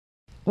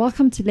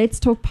Welcome to Let's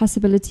Talk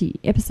Possibility,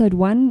 episode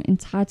 1,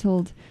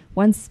 entitled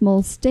One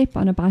Small Step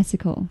on a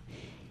Bicycle.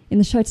 In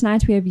the show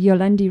tonight, we have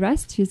Jolandie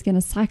Rust, who's going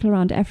to cycle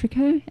around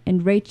Africa,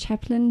 and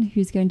Chaplin,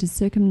 who's going to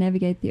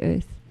circumnavigate the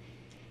Earth.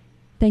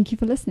 Thank you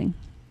for listening.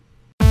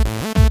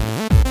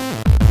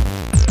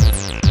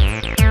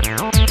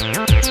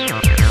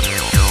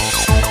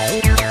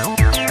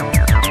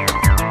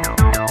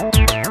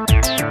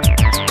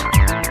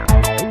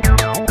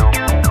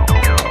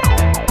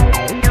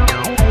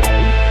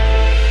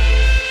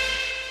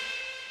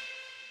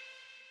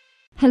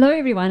 Hello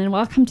everyone and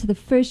welcome to the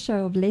first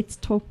show of Let's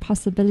Talk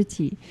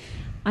Possibility.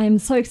 I am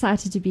so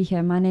excited to be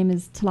here. My name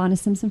is Telana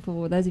Simpson,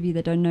 for those of you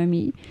that don't know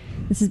me.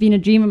 This has been a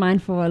dream of mine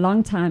for a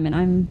long time, and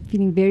I'm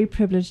feeling very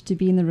privileged to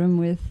be in the room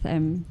with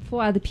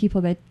 4 other people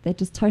that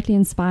just totally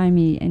inspire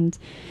me, and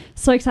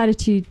so excited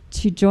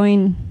to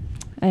join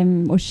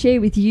or share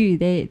with you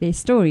their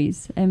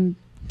stories.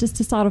 Just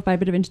to start off by a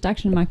bit of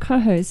introduction, my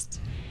co-host,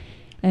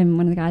 one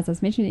of the guys I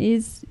was mentioning,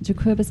 is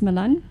Jacobus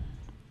Malan.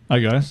 Hi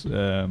guys,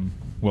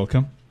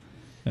 welcome.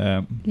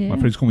 My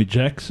friends call me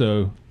Jack,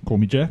 so call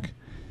me Jack.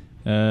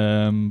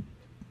 We're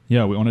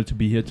honored to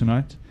be here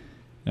tonight,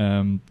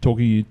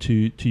 talking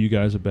to you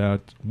guys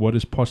about what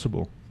is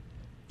possible.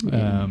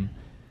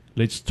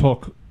 Let's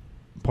talk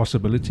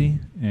possibility,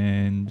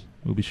 and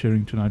we'll be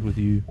sharing tonight with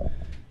you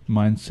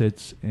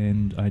mindsets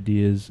and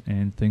ideas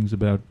and things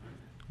about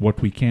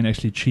what we can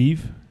actually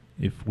achieve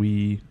if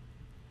we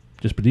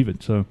just believe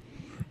it. So,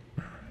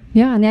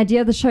 yeah, and the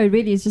idea of the show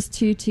really is just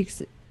to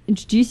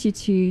introduce you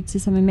to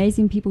some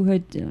amazing people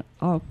who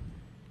are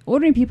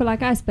ordinary people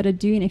like us, but are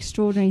doing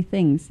extraordinary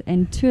things.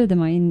 And 2 of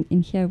them are in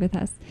here with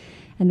us,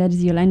 and that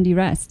is Jolandie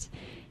Rust.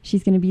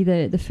 She's going to be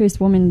the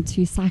first woman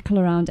to cycle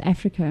around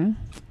Africa.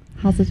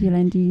 How's it,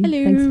 Jolandie?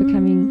 Hello. Thanks for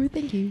coming.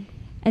 Thank you.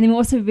 And then we're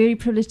also very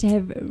privileged to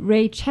have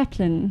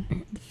Chaplin,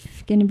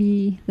 going to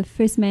be the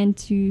first man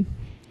to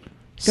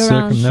go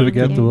around,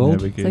 circumnavigate the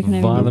world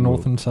via the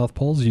North and South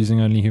Poles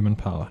using only human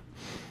power.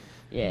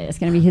 Yeah, it's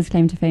going to be his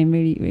claim to fame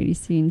really, really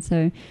soon.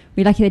 So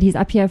we're lucky that he's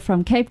up here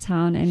from Cape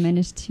Town and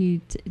managed to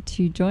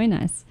join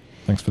us.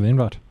 Thanks for the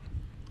invite.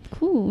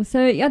 Cool.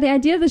 So yeah, the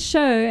idea of the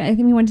show, I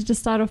think we wanted to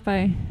start off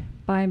by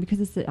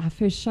because it's our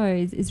first show,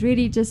 is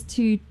really just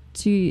to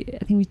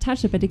I think we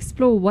touched it, but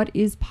explore what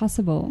is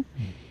possible.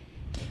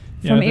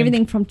 From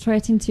everything from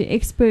chatting to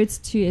experts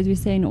to, as we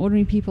say,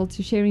 ordinary people,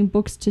 to sharing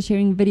books, to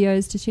sharing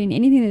videos, to sharing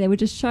anything that would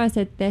just show us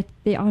that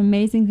there are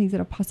amazing things that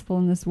are possible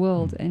in this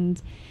world,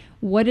 and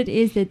what it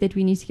is that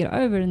we need to get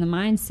over, and the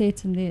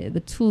mindset and the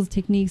tools,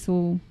 techniques,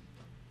 or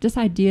just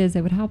ideas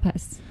that would help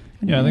us.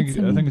 I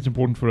think it's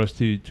important for us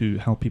to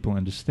help people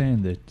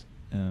understand that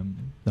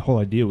the whole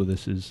idea with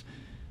this is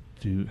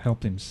to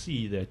help them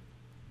see that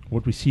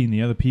what we see in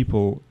the other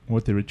people,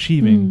 what they're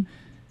achieving,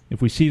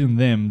 if we see it in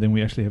them, then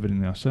we actually have it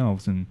in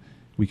ourselves, and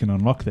we can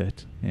unlock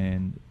that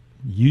and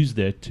use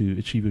that to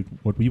achieve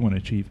what we want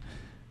to achieve.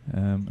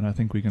 And I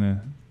think we're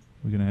gonna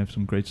have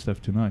some great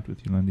stuff tonight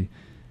with Jolandie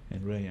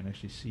and Ray, and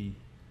actually see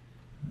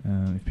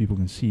if people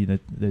can see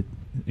that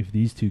if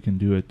these 2 can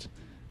do it,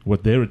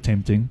 what they're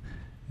attempting,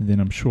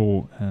 then I'm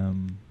sure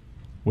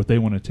what they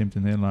want to attempt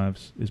in their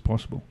lives is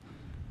possible.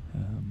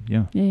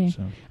 So. Like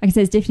I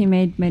said, it's definitely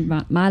made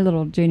my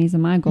little journeys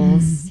and my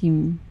goals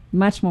seem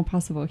much more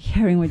possible,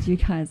 hearing what you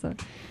guys are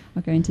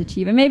going to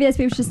achieve. And maybe that's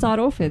what we should start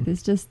off with.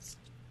 It's just,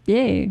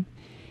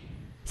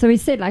 So we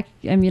said,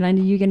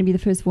 Jolandie, you're going to be the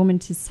first woman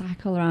to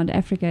cycle around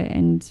Africa,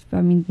 and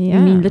I mean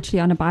literally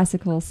on a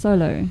bicycle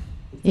solo.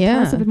 Tell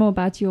us a bit more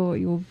about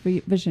your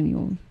vision,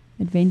 your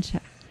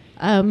adventure.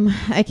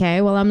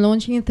 Okay, well, I'm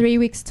launching in 3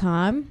 weeks'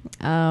 time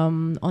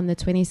on the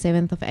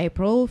 27th of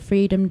April,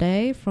 Freedom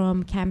Day,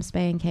 from Camps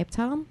Bay in Cape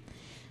Town.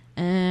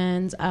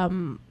 And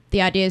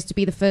the idea is to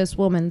be the first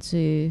woman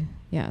to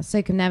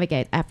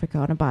circumnavigate Africa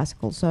on a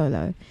bicycle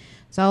solo.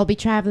 So I'll be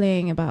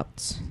traveling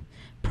about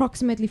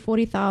approximately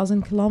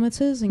 40,000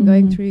 kilometers and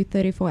going through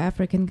 34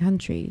 African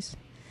countries.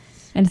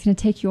 And it's going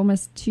to take you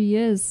almost 2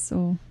 years,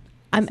 or...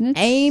 I'm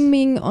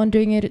aiming on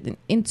doing it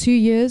in 2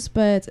 years,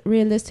 but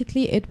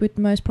realistically it would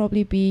most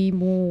probably be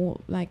more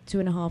like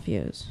 2.5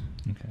 years.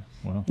 Okay,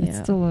 wow. It's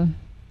still a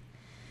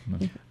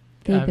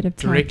fair bit of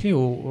time. Directly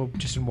or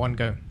just in one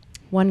go?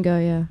 One go,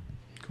 yeah.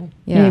 Cool.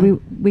 Yeah,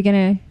 we're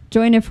going to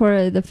join her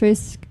for the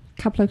first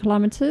couple of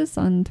kilometers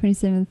on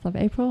 27th of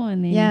April,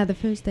 and then... Yeah, the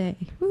first day.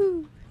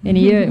 Woo! In a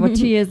year,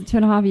 2 years,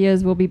 2.5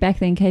 years, we'll be back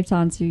there in Cape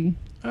Town to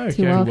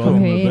welcome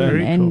her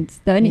in. And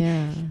the only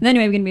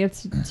way we're going to be able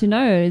to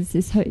know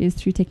is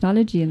through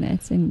technology and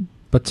that.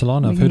 But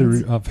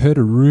Telana, I've heard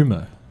a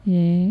rumor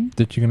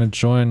that you're going to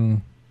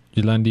join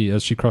Jolandie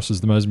as she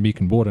crosses the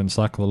Mozambican border and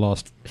cycle the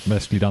last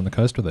basically down the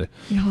coast with her.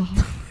 Yeah,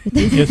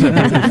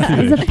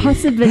 it's a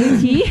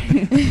possibility.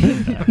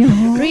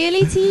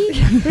 Really, T?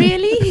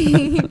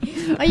 Really?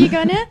 Are you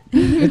gonna?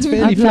 It's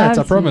fairly flat,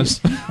 I promise.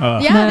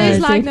 There's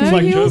no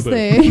hills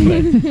there.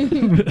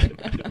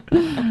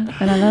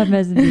 And I love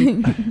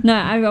Mozambique. No,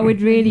 I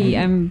would really.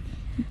 I think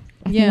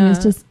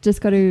it's just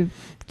got to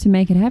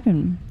make it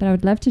happen. But I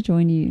would love to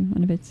join you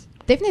on a bit.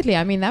 Definitely.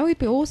 I mean, that would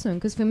be awesome,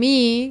 because for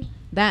me,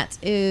 that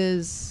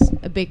is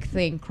a big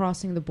thing,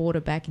 crossing the border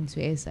back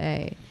into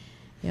SA.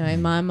 You know,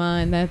 in my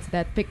mind, that's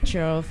that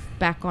picture of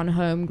back on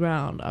home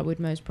ground. I would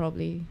most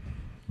probably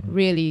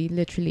really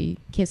literally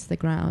kiss the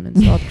ground and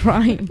start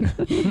crying.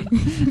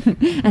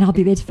 And I'll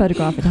be there to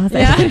photograph it. How's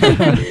that?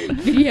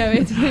 Video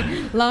it,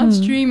 live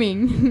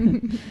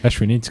streaming.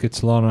 Actually, we need to get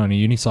Telana on a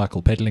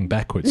unicycle pedaling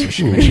backwards so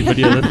she can actually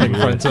video the thing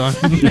front on.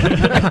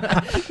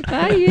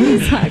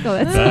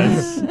 Unicycle,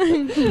 that's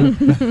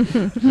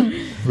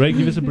nice. Ray,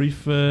 give us a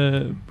brief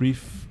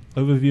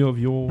overview of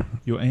your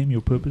aim,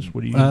 your purpose.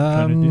 What are you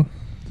trying to do?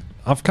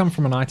 I've come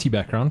from an IT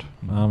background.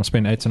 I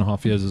spent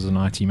 8.5 years as an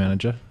IT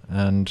manager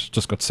and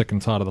just got sick and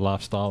tired of the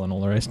lifestyle and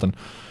all the rest, and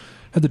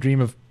had the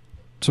dream of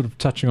sort of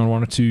touching on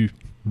one or two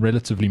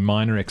relatively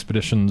minor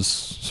expeditions,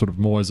 sort of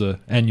more as a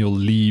annual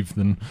leave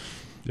than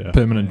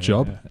permanent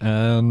job.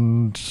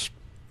 And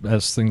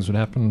as things would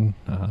happen,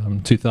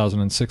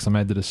 2006, I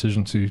made the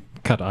decision to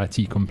cut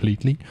IT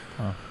completely.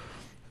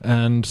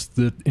 And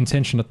the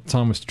intention at the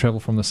time was to travel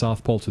from the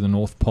South Pole to the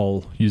North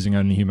Pole using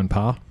only human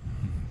power.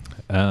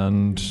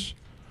 And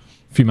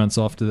a few months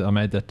after I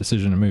made that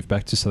decision and moved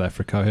back to South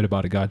Africa, I heard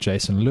about a guy,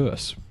 Jason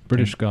Lewis,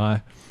 British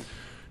guy,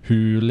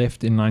 who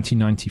left in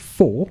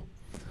 1994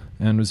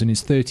 and was in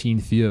his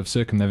 13th year of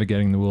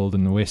circumnavigating the world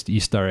in the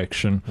west-east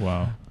direction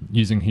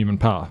using human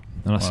power.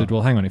 And I said,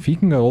 well, hang on, if he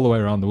can go all the way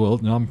around the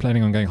world, and I'm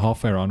planning on going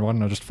halfway around, why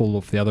don't I just fall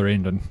off the other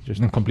end and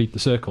just complete the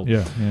circle?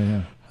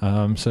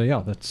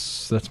 So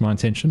that's my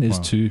intention, is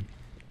to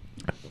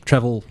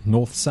travel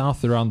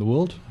north-south around the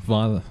world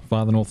via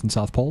the North and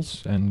South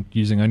Poles, and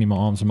using only my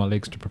arms and my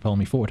legs to propel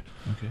me forward.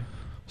 Okay.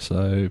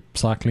 So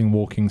cycling,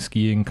 walking,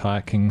 skiing,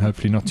 kayaking,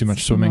 hopefully not too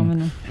much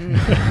swimming.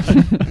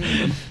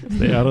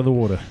 Stay out of the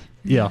water.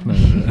 Yeah.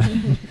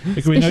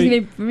 Especially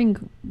if they're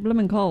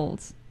blooming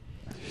cold.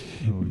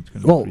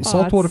 Well,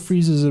 saltwater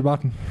freezes at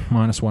about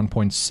minus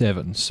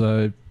 1.7,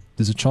 so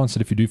there's a chance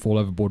that if you do fall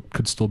overboard, it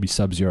could still be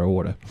sub-zero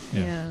water.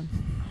 Yeah.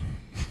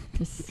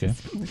 Okay.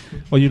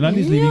 Well,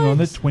 Jolandie's leaving on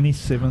the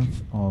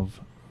 27th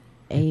of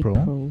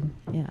April.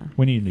 Yeah.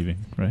 When are you leaving,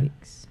 right?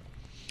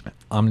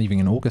 I'm leaving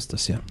in August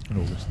this year. In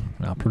August.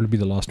 I'll probably be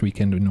the last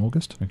weekend in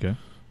August. Okay.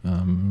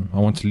 I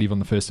want to leave on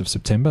the 1st of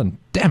September, and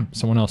damn,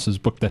 someone else has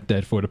booked that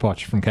date for a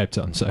departure from Cape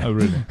Town. So. Oh,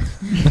 really?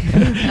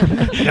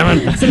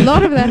 There's a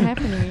lot of that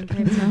happening in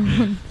Cape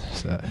Town.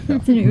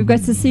 We've got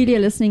Cecilia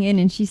listening in,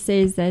 and she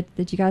says that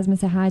you guys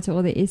must say hi to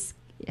all the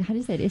how do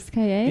you say it?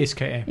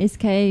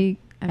 SKA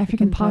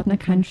African partner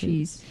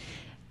countries.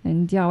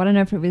 And I want to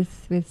know if it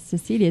with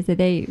Cecilia is that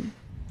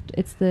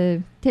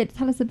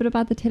tell us a bit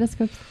about the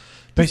telescope.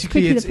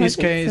 Basically, it's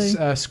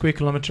SKA's square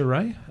kilometer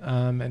array,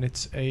 and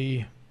it's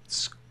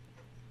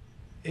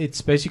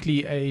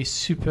basically a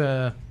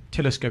super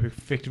telescope.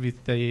 Effectively,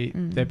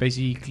 they're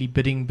basically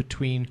bidding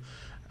between.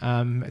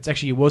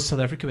 It was South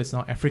Africa, but it's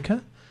now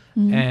Africa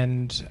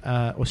and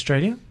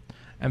Australia.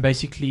 And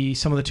basically,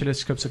 some of the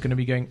telescopes are going to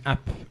be going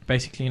up,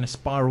 basically in a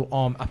spiral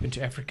arm up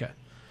into Africa.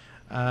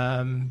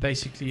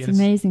 Basically, it's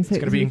amazing. It's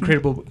going to be an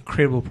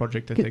incredible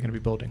project that they're going to be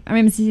building. I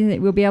remember seeing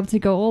that we'll be able to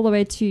go all the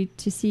way to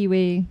see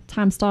where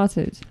time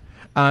started.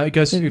 It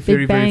goes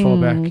very, very far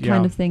back,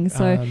 kind of thing.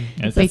 So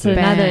that's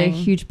another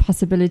huge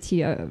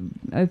possibility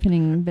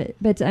opening.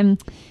 But so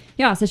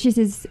she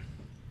says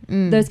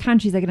those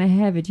countries are going to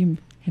have it. You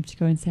have to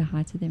go and say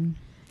hi to them.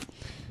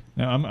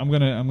 Now I'm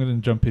gonna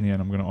jump in here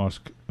and I'm going to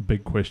ask a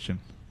big question,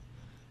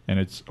 and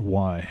it's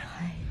why.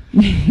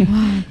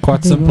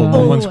 Quite simple.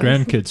 Mom wants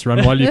grandkids.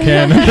 Run while you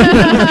can.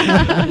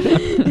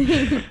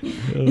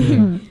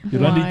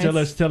 Jolandie,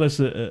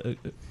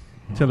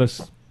 tell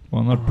us.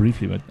 Well, not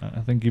briefly, but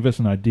I think give us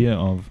an idea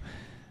of.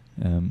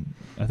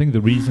 I think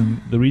the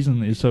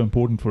reason is so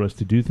important for us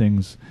to do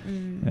things,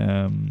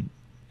 and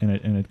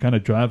it kind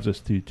of drives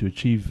us to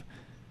achieve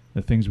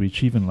the things we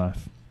achieve in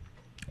life.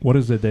 What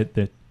is it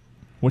that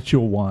what's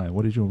your why?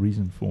 What is your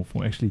reason for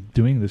actually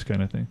doing this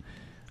kind of thing?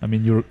 I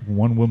mean, you're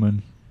one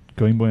woman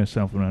going by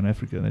yourself around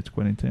Africa. That's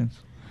quite intense.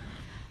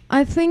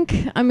 I think,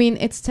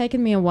 it's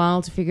taken me a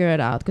while to figure it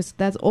out, because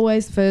that's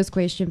always the first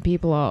question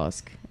people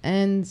ask.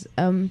 And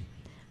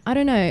I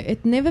don't know,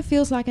 it never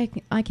feels like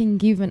I can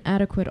give an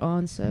adequate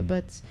answer.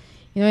 But,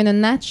 in a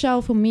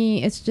nutshell, for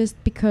me, it's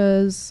just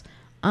because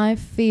I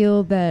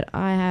feel that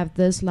I have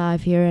this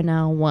life here and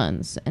now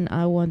once, and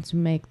I want to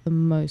make the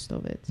most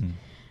of it.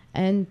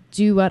 And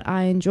do what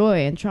I enjoy,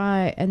 and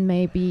try and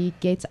maybe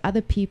get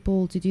other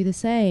people to do the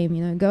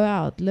same. Go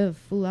out, live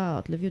full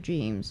out, live your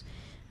dreams,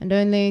 and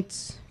don't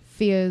let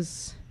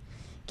fears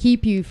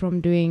keep you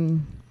from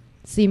doing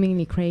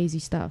seemingly crazy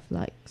stuff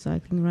like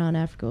cycling around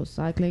Africa or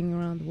cycling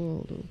around the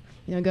world,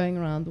 or going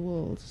around the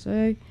world.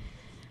 So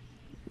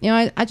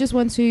I just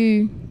want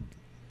to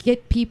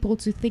get people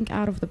to think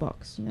out of the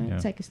box,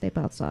 take a step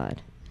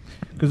outside,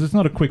 because it's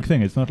not a quick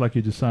thing. It's not like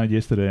you decide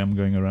yesterday I'm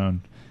going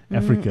around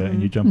Africa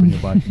and you jump on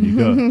your bike and you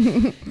go.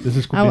 This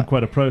has been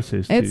quite a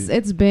process.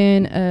 It's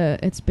been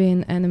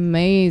an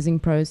amazing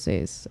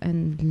process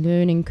and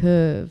learning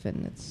curve,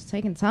 and it's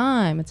taken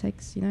time. It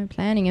takes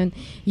planning, and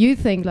you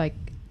think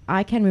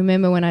I can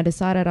remember when I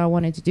decided I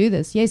wanted to do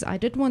this. Yes, I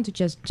did want to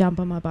just jump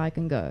on my bike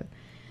and go,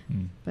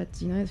 But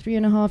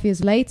 3.5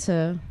 years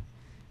later,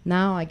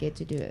 now I get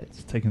to do it.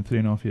 It's taken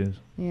 3.5 years.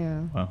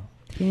 Yeah. Wow.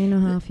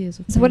 3.5 years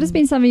of So what has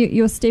training. been some of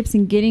your steps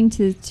in getting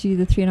to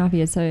the 3.5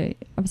 years? So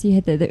obviously you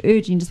had the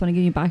urge and you just want to get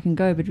on your bike and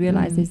go, but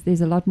realize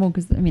there's a lot more,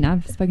 because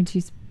I've spoken to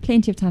you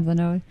plenty of times. I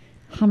know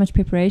how much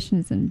preparation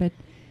is in, but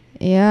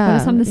what are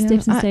some of the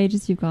steps and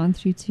stages you've gone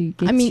through to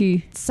get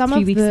to some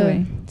 3 of weeks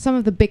away? Some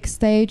of the big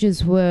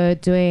stages were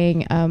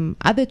doing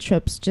other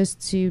trips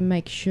just to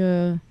make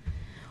sure,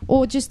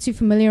 or just to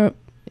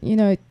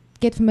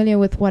get familiar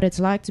with what it's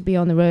like to be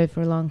on the road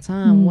for a long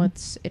time,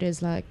 what it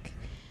is like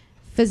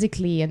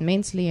physically and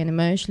mentally and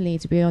emotionally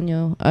to be on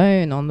your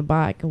own on the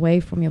bike, away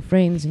from your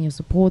friends and your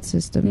support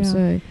system. Yeah.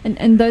 So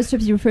And those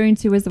trips you're referring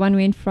to was the one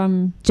we went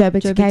from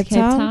Joburg to Joburg Cape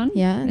Town,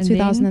 yeah, in and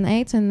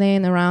 2008, and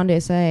then around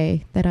SA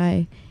that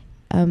I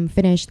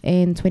finished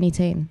in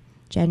 2010,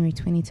 January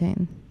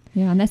 2010.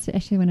 Yeah, and that's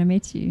actually when I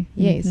met you.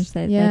 Yes,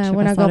 That yeah, trip.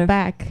 when I got started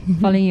back.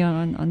 following you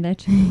on that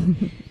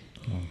trip.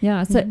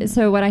 Yeah,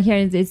 so what I hear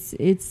is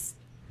it's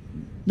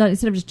not,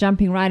 instead of just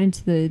jumping right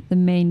into the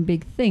main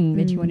big thing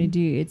that you want to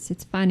do, it's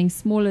finding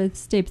smaller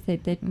steps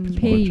that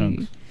prepare you.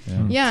 chunks.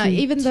 Yeah,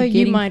 even to though you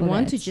getting might for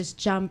want to that. just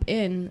jump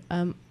in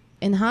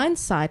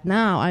hindsight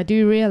now, I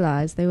do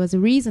realize there was a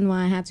reason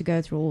why I had to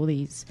go through all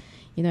these,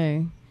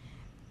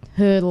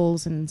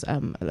 hurdles and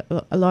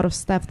a lot of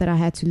stuff that I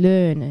had to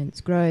learn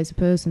and grow as a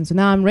person. So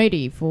now I'm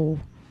ready for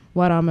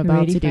what I'm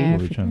about Ready to for do.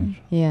 Africa.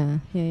 Challenge.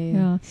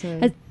 Yeah.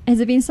 So Has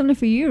it been similar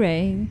for you,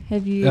 Ray?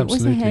 Have you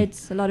Absolutely. also had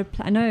a lot of...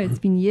 I know it's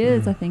been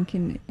years, I think,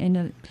 in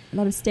a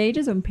lot of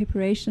stages on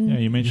preparation. Yeah,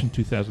 you mentioned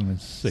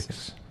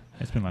 2006.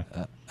 It's been like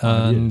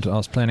and I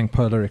was planning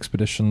polar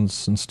expeditions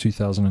since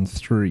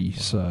 2003.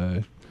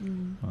 So,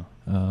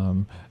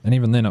 and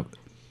even then,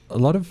 a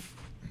lot of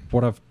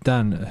what I've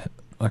done,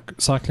 like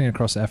cycling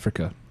across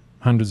Africa,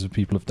 hundreds of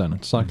people have done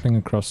it. Cycling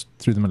across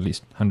through the Middle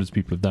East, hundreds of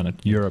people have done it.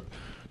 Europe,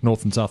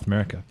 North and South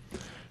America.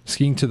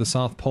 Skiing to the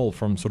South Pole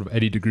from sort of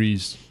 80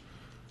 degrees,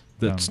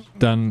 that's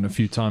done a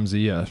few times a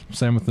year.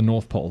 Same with the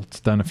North Pole. It's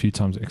done a few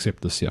times,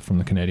 except this year from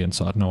the Canadian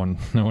side. No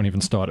one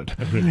even started.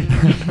 really.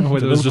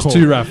 Weather was just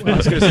too rough. I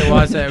was going to say,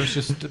 why is that? It was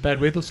just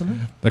bad weather or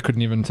something? They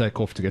couldn't even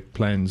take off to get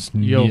planes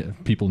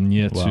people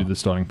near to the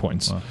starting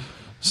points. Wow.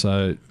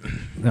 So,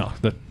 no,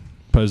 that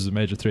poses a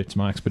major threat to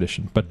my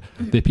expedition. But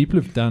there are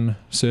people who've done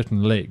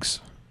certain legs,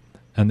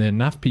 and there are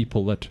enough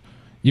people that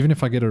even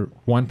if I get a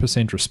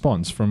 1%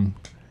 response from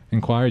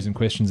inquiries and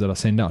questions that I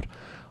send out,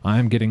 I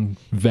am getting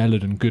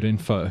valid and good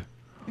info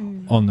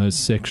on those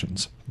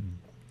sections.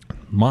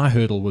 My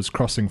hurdle was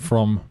crossing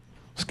from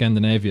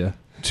Scandinavia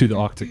to the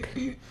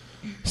Arctic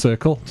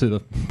Circle, to the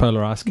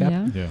polar ice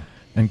cap, Yeah,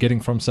 and getting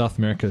from South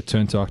America to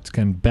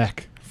Antarctica and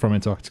back from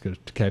Antarctica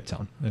to Cape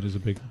Town. that is a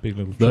big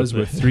little trip. Those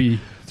were there.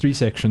 three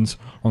sections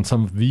on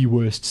some of the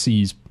worst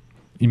seas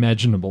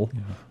imaginable.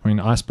 Yeah. I mean,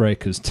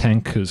 icebreakers,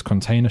 tankers,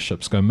 container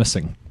ships go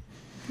missing.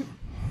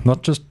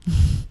 Not just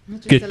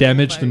get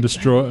damaged and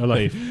destroy,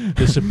 like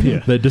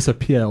disappear. They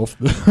disappear off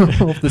the,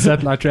 off the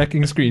satellite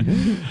tracking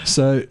screen.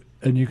 So,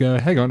 and you go,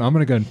 hang on, I'm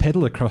going to go and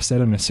pedal across that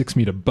on a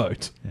 6-meter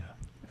boat. Yeah.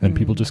 And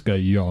people just go,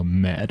 you're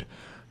mad.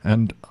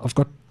 And I've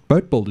got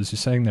boat builders who are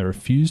saying they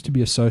refuse to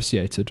be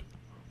associated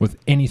with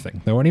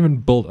anything. They won't even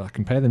build it. I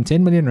can pay them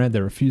 10 million rand.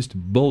 They refuse to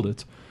build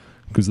it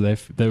because they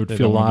would They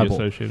feel don't want to be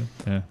liable. associated.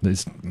 Yeah.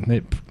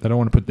 They don't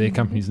want to put their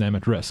company's name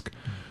at risk.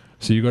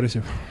 So you got to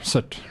say,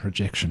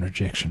 rejection.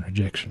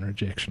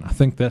 I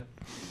think that,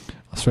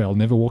 I swear, I'll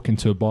never walk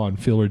into a bar and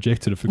feel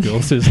rejected if a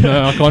girl says,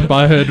 no, I can't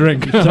buy her a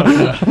drink.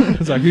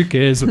 It's like, who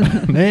cares?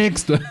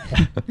 Next.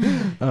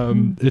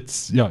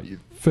 It's,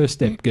 first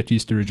step, get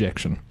used to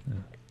rejection. Yeah.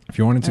 If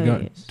you wanted to go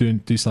Yes.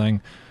 do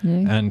something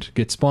and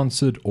get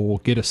sponsored or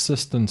get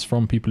assistance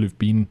from people who've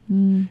been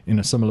in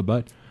a similar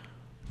boat,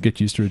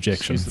 get used to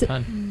rejection. Excuse the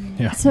pun.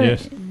 Yeah.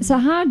 So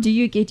how do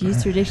you get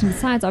used to rejection?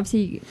 Besides,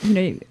 obviously,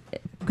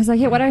 because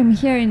what I'm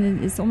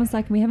hearing is almost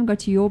like we haven't got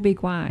to your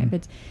big why,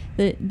 but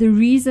the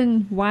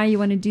reason why you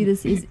want to do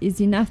this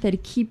is enough that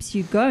it keeps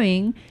you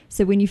going.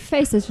 So when you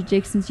face those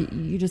rejections,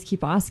 you just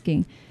keep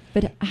asking.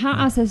 But how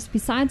else,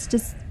 besides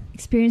just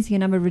experiencing a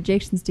number of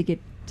rejections to get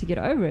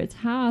over it,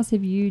 how else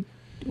have you,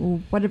 or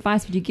what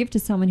advice would you give to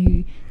someone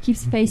who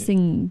keeps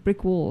facing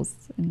brick walls?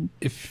 And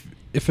If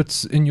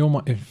it's in your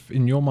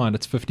mind,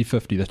 it's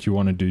 50-50 that you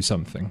want to do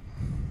something,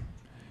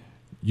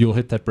 you'll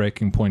hit that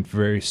breaking point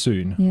very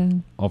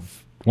soon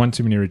of one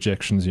too many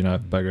rejections,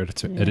 bugger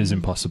it, it is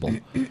impossible.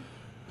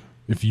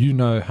 If you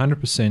know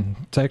 100%,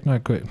 take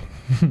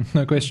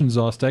no questions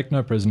asked, take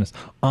no prisoners,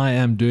 I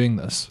am doing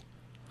this.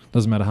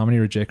 Doesn't matter how many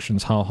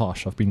rejections, how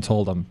harsh. I've been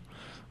told I'm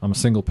a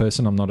single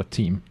person, I'm not a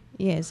team.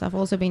 yes, I've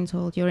also been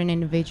told you're an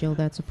individual.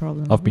 That's a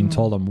problem. I've been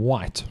told I'm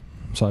white,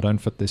 so I don't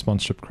fit their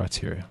sponsorship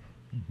criteria.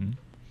 Mm-hmm.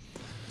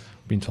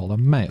 Been told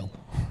I'm male.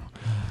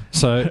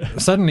 So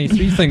suddenly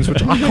 3 things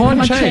which I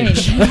can't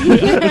change.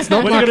 It's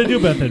not What are you going to do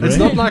about that, It's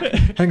Ray? not like,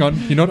 hang on,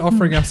 you're not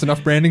offering us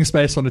enough branding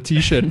space on a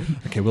T-shirt.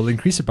 Okay, we'll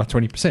increase it by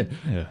 20%.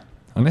 Yeah.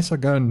 Unless I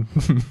go and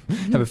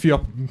have a few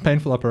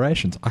painful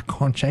operations, I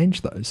can't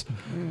change those.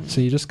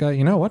 So you just go,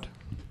 you know what?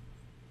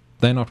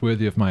 they're not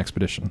worthy of my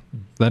expedition.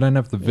 They don't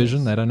have the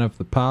vision, they don't have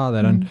the power,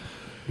 they don't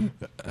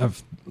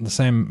have the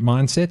same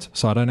mindset,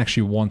 so I don't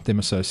actually want them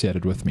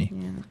associated with me.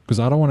 Because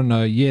I don't want to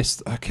know,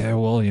 yes, okay,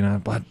 well,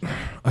 but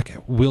okay,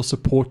 we'll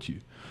support you.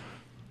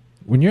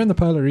 When you're in the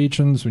polar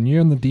regions, when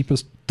you're in the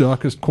deepest,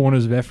 darkest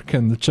corners of Africa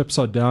and the chips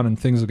are down and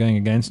things are going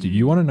against you,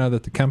 you want to know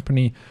that the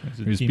company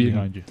who's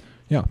behind you.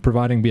 Yeah,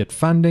 providing, be it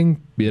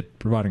funding, be it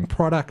providing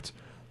product,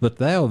 that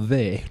they are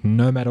there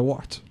no matter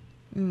what.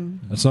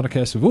 It's not a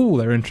case of, oh,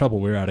 they're in trouble,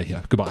 we're out of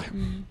here, goodbye.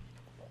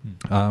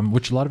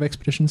 Which a lot of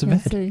expeditions have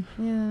had. Yeah.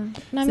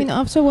 And I mean,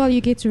 after a while, you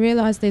get to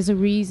realize there's a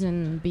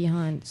reason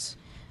behind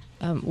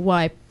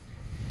why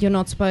you're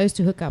not supposed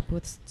to hook up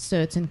with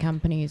certain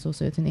companies or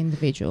certain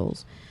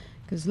individuals.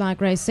 Because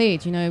like Ray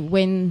said,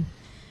 when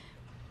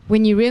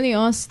you really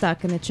are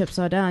stuck and the chips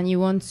are down, you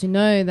want to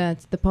know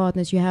that the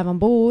partners you have on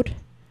board,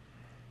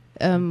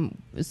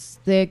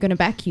 they're going to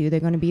back you. They're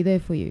going to be there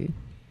for you.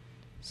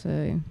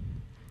 So,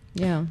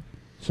 yeah.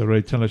 So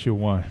Ray, tell us your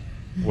why.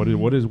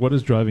 What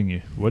is driving you?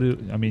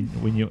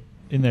 When you're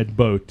in that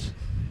boat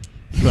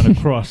trying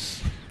to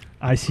cross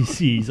icy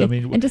seas,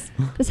 and just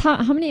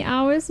how many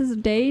hours, is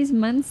it days,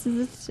 months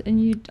is it, and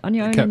you on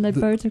your own on the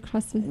boat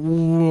across it?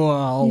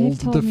 Well,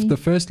 the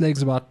first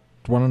leg's about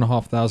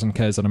 1,500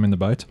 k's that I'm in the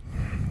boat.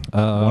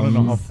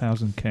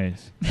 1,500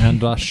 k's.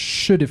 And I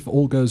should, if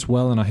all goes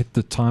well and I hit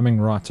the timing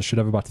right, I should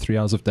have about 3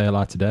 hours of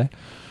daylight a day.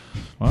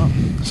 Wow.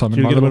 So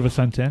Do you get a bit of a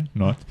suntan?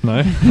 Not.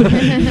 No.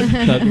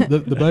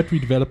 The boat we're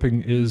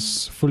developing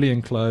is fully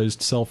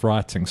enclosed,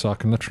 self-righting, so I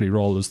can literally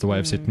roll as the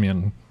waves hit me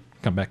and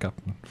come back up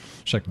and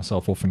shake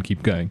myself off and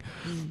keep going.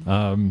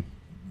 The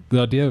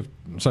idea of...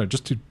 Sorry,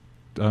 just to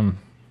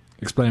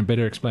explain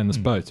this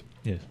boat.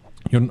 Yes.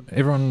 A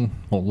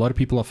lot of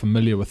people are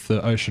familiar with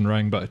the ocean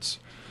rowing boats.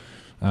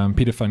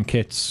 Peter van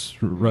Ket's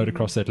rowed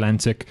across the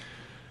Atlantic.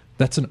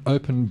 That's an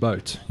open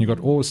boat. You've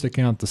got oars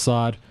sticking out the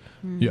side.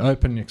 You're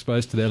open, you're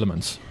exposed to the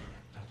elements.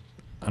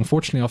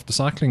 Unfortunately, after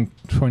cycling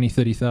 20,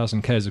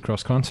 30,000 k's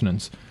across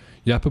continents,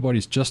 your upper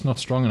body's just not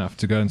strong enough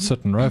to go and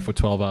sit and row for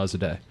 12 hours a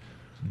day.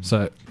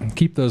 So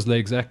keep those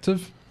legs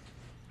active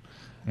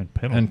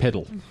and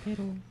pedal.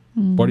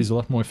 Body's a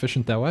lot more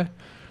efficient that way.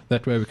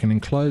 That way we can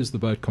enclose the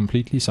boat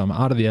completely, so I'm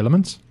out of the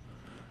elements.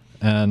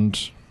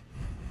 And,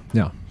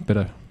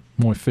 better,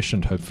 more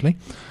efficient, hopefully.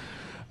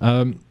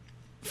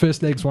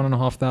 First leg's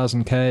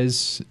 1,500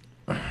 k's.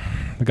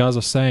 The guys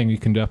are saying you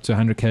can do up to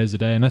 100 k's a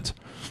day in it,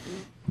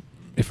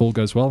 if all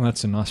goes well. And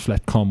that's in nice,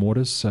 flat, calm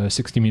waters. So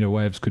 60-meter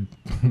waves could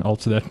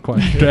alter that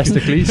quite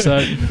drastically.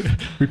 So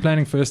we're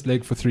planning first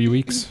leg for 3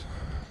 weeks,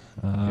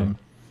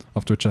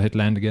 after which I hit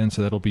land again.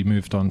 So that'll be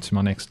moved on to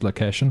my next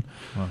location,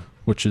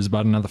 which is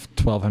about another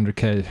 1,200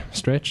 k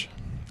stretch.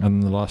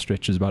 And the last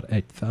stretch is about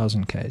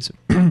 8,000 k's.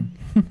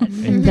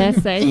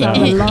 That's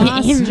the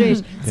last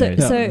stretch.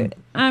 So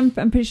I'm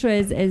pretty sure,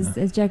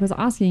 as Jack was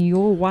asking,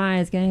 your why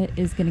is going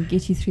to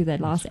get you through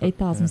that last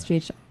 8,000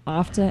 stretch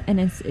after,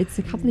 and it's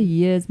a couple of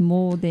years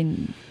more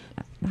than.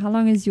 How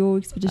long is your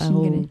expedition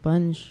going to?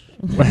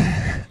 A whole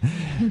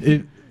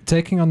bunch.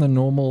 Taking on the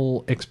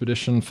normal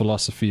expedition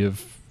philosophy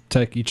of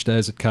take each day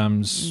as it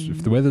comes.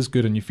 If the weather's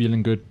good and you're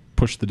feeling good,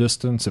 push the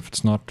distance. If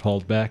it's not,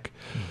 hold back.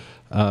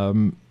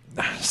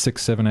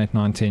 6, 7, 8,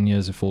 9, 10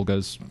 years if all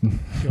goes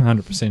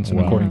 100% and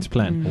according to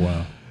plan.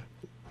 Wow.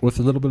 With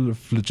a little bit of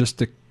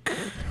logistic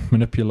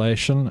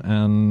manipulation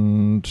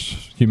and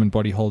human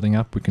body holding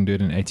up, we can do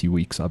it in 80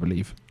 weeks, I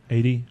believe.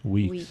 80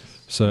 weeks.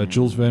 So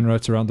Jules Verne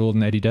wrote around the world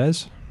in 80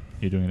 days.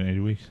 You're doing it in 80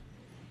 weeks?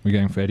 We're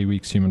going for 80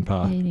 weeks human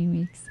power. 80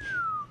 weeks.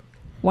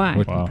 Why?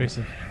 Wow.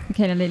 Impressive.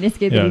 Okay, now let's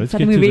get let's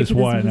get to this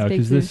why now,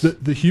 because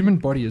the human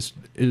body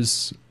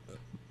is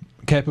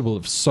capable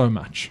of so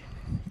much,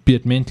 be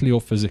it mentally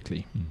or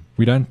physically.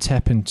 We don't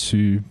tap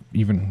into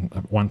even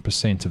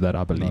 1% of that,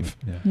 I believe.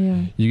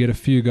 You get a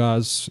few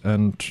guys,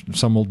 and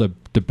some will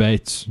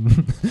debate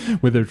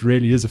whether it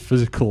really is a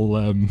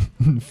physical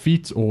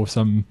feat or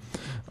some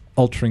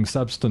altering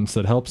substance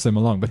that helps them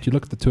along. But you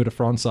look at the Tour de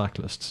France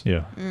cyclists.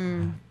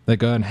 They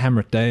go and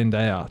hammer it day in,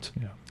 day out.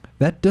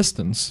 That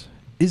distance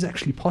is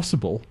actually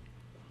possible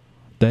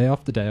day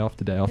after day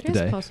after day after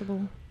day. It is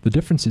possible. The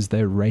difference is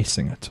they're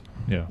racing it.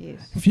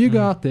 Yes. If you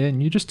go out there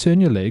and you just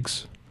turn your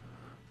legs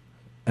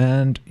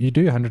and you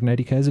do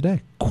 180 k's a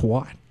day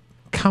quite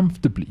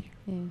comfortably.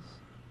 Yes.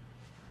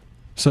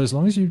 So as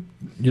long as you're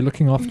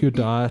looking after your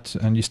diet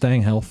and you're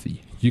staying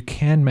healthy, you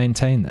can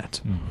maintain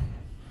that.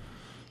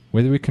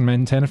 Whether we can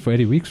maintain it for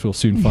 80 weeks, we'll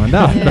soon find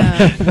out.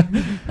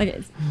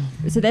 Okay,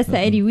 so that's the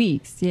 80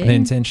 weeks, yeah? The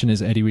intention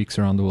is 80 weeks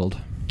around the world.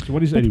 So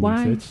what is 80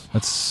 weeks?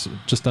 That's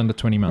just under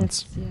 20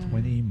 months.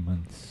 20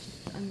 months.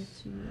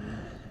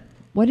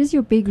 What is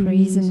your big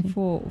reason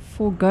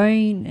for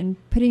going and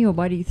putting your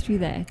body through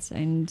that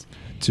and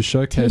to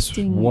showcase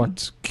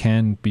what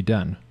can be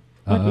done?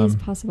 What is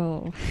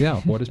possible?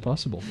 Yeah, what is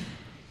possible?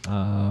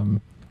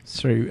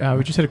 Sorry,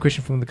 we just had a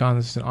question from the guy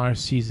that's in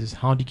RFCs is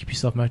how do you keep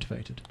yourself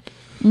motivated?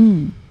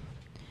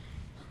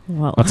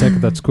 Well, I take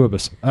it that's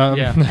Jacobus.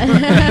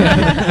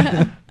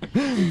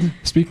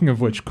 Speaking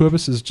of which,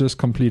 Jacobus has just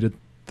completed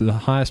the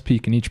highest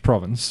peak in each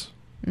province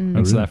in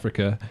really? South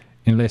Africa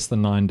in less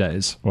than 9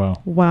 days.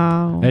 Wow.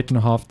 Wow.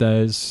 8.5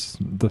 days,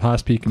 the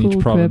highest peak in Cool, each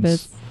province,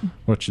 Cobus.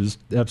 which is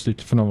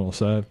absolutely phenomenal.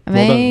 So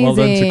Amazing. well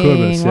done to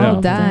Jacobus. Well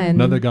Yeah. done.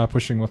 Another guy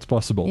pushing what's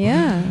possible.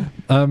 Yeah.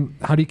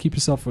 How do you keep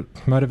yourself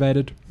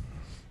motivated?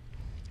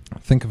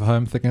 Think of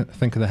home. Think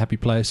of the happy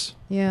place.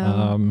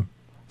 Yeah.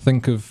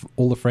 Think of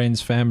all the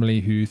friends,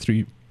 family who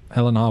through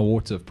hell and high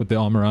water have put their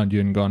arm around you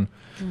and gone,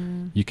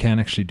 you can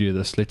actually do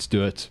this. Let's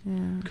do it. Yeah.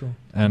 Cool.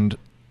 And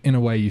in a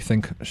way, you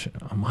think,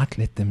 I might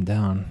let them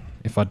down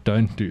if I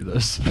don't do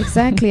this.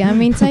 Exactly. I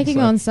mean, taking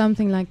So- on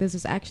something like this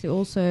is actually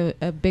also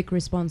a big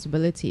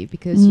responsibility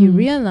because you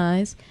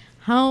realize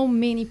how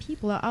many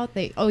people are out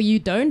there. Oh, you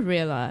don't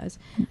realize.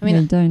 I mean,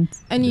 No, don't.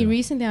 only Yeah.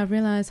 recently I've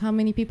realized how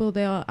many people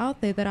there are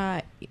out there that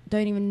I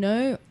don't even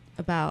know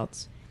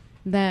about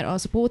that are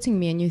supporting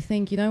me. And you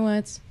think, you know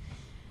what?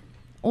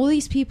 All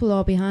these people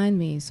are behind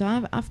me, so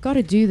I've got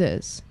to do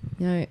this,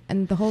 you know.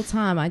 And the whole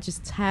time, I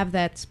just have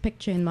that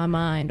picture in my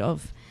mind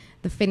of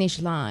the finish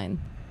line,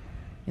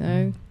 you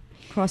know,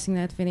 crossing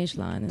that finish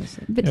line.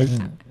 But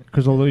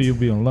Because although you'll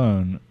be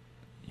alone,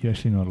 you're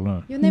actually not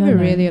alone. You're never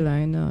No. really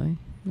alone, no.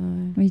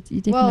 you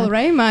definitely Well,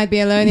 Ray might be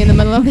alone in the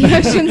middle of the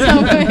ocean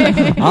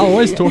somewhere. I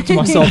always talk to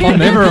myself. I'm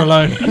never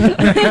alone.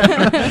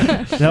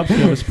 It helps you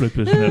have a split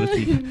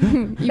personality.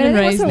 Even But I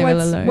Ray's think never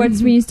also alone.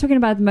 what's when you're talking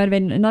about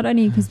motivating, not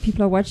only because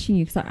people are watching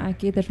you, because I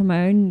get that from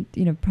my own,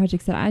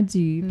 projects that I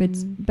do,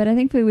 but I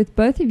think with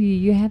both of you,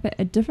 you have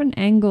a different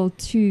angle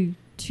to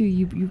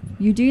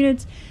you're doing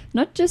it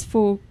not just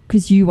for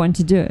because you want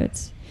to do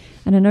it.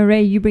 And I know,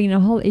 Ray, you bring in a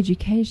whole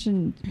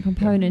education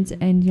component,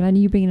 and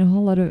Jolandie, you bring in a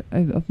whole lot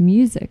of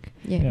music.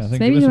 Yes. Yeah, I So think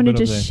maybe give us you a want to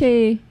bit of just that.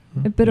 share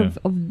a bit Yeah.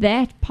 of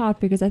that part,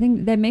 because I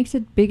think that makes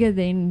it bigger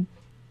than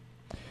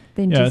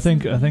Yeah, just...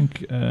 I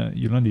think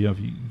Jolandie, if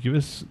you give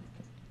us.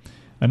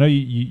 I know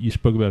you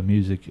spoke about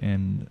music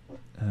and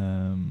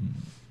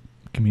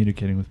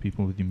communicating with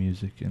people with your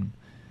music, and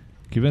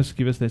give us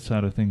that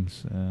side of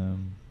things.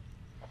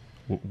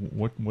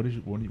 What do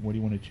you want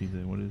to achieve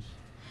there? What is?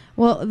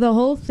 Well, the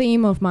whole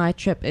theme of my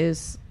trip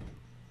is...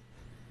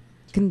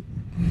 okay,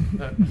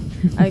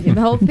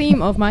 the whole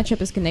theme of my trip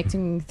is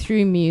connecting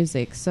through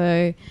music.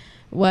 So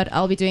what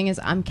I'll be doing is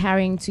I'm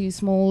carrying 2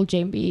 small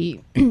djembe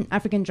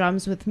African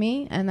drums with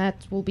me, and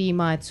that will be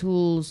my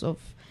tools of,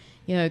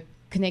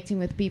 connecting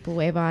with people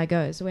wherever I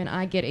go. So when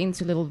I get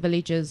into little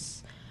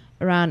villages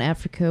around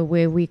Africa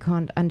where we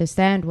can't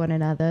understand one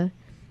another,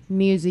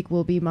 music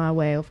will be my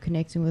way of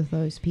connecting with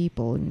those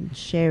people and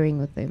sharing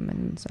with them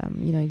and,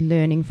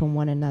 learning from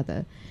one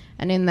another.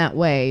 And in that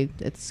way,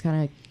 it's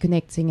kind of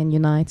connecting and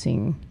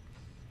uniting,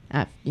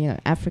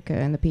 Africa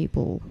and the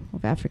people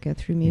of Africa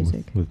through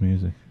music. With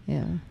music.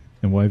 Yeah.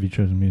 And why have you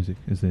chosen music?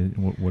 Is there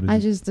what is I it?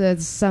 just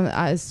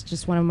it's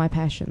just one of my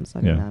passions.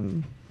 I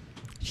mean,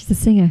 She's a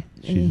singer.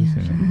 She's a yeah.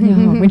 singer.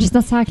 Yeah, when she's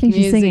not cycling,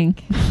 she's singing.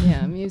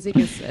 Yeah, music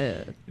is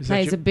that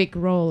plays your- a big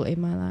role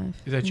in my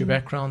life. Is that your Yeah.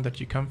 background that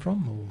you come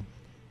from? Or?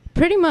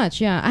 Pretty much,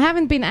 yeah. I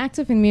haven't been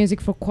active in music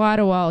for quite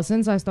a while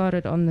since I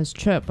started on this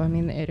trip. I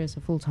mean, it is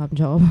a full-time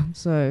job,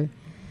 so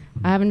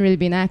I haven't really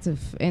been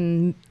active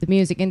in the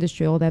music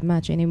industry all that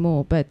much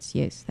anymore. But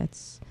yes,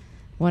 that's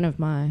one of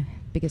my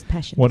biggest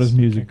passions. What does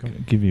music Okay,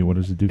 cool. give you? What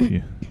does it do for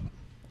you?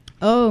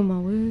 Oh my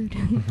word.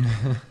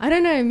 I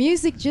don't know.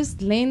 Music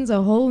just lends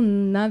a whole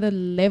nother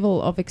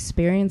level of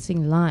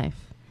experiencing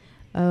life.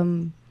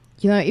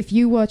 If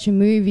you watch a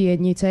movie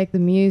and you take the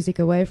music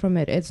away from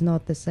it, it's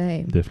not the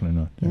same. Definitely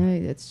not. You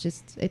know, it's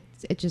just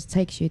it just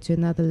takes you to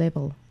another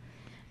level.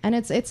 And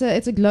it's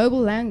a global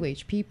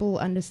language. People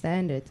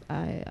understand it.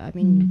 I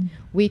mean,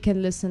 we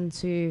can listen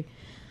to,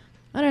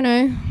 I don't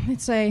know,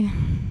 let's say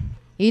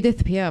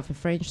Edith Piaf, a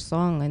French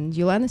song, and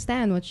you'll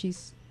understand what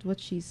she's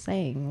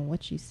saying or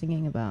what she's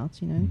singing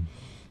about,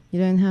 You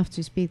don't have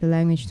to speak the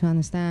language to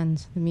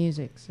understand the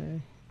music,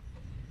 so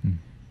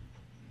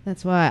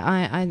that's why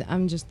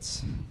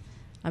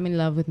I'm in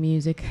love with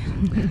music.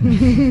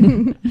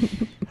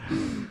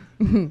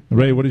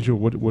 Ray, what is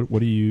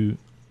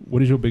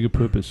your bigger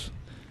purpose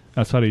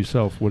outside of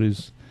yourself? What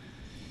is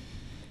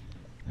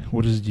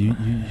it you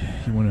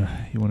want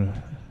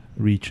to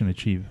reach and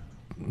achieve?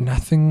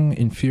 Nothing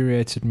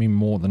infuriated me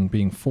more than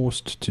being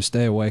forced to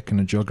stay awake in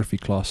a geography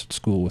class at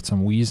school with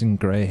some wheezing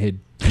grey-haired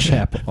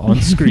chap on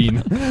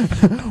screen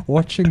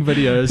watching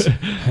videos,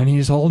 and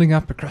he's holding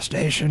up a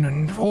crustacean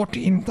and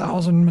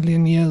 14,000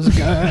 million years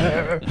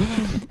ago.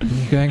 And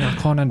you're going, I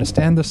can't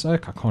understand this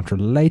oak, I can't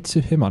relate to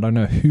him, I don't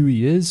know who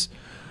he is.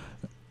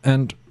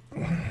 And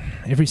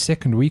every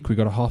second week we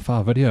got a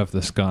half-hour video of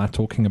this guy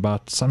talking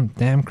about some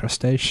damn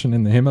crustacean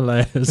in the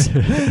Himalayas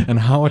and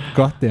how it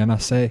got there. And I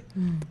said,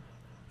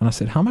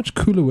 how much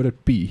cooler would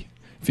it be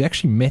if you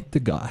actually met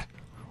the guy,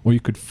 or you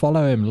could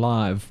follow him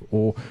live,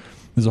 or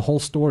there's a whole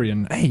story,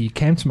 and hey, he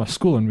came to my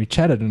school and we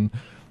chatted, and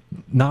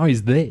now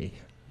he's there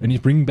and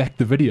he's bringing back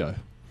the video.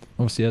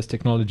 Obviously, as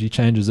technology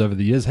changes over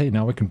the years, hey,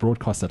 now we can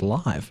broadcast it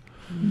live.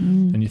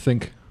 And you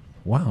think,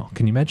 wow,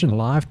 can you imagine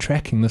live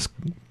tracking this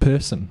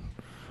person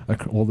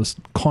or this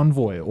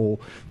convoy or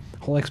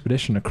whole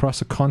expedition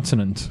across a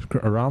continent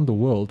around the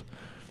world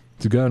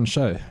to go and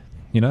show,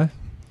 You know,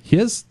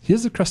 here's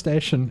a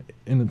crustacean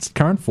in its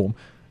current form,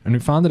 and we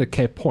found it at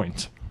Cape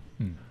Point.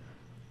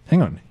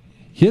 Hang on,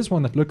 here's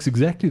one that looks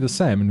exactly the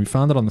same, and we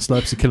found it on the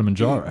slopes of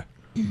Kilimanjaro.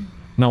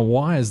 Now,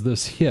 why is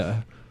this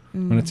here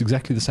when it's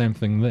exactly the same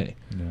thing there?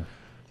 Yeah.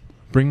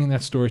 Bringing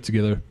that story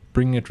together,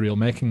 bringing it real,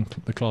 making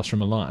the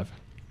classroom alive.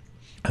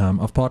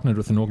 I've partnered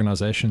with an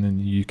organization in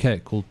the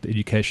UK called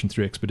Education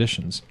Through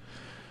Expeditions.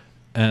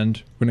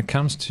 And when it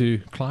comes to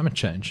climate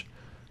change,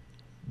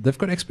 they've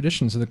got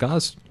expeditions and the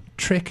guys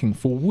trekking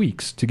for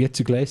weeks to get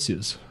to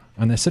glaciers.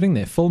 And they're sitting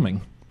there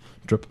filming.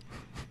 Drip,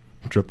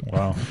 drip,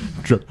 Wow.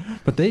 drip.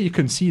 But there you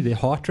can see their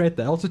heart rate,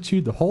 the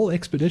altitude, the whole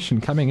expedition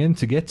coming in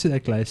to get to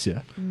that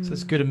glacier. So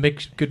it's good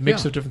mix Yeah.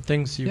 of different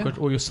things. So you've got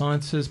all your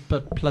sciences,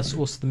 but plus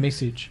also the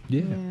message,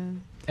 Yeah.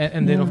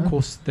 and then of Yeah.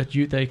 course that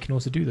they can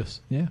also do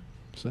this. Yeah.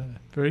 So,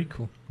 Very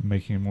cool.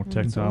 Making it more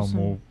That's tactile, awesome.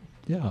 more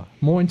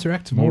more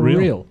interactive, More more real.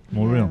 real.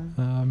 more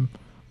real.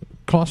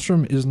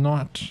 Classroom is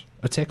not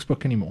a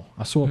textbook anymore.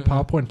 I saw a Mhm.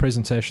 PowerPoint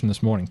presentation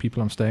this morning.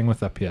 People I'm staying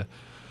with up here.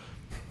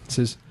 It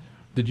says,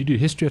 "Did you do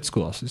history at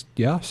school?" I says,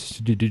 "Yeah." I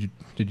said,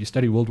 Did you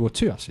study World War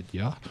II? I said,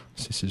 "Yeah."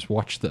 She says,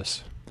 "Watch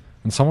this."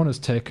 And someone has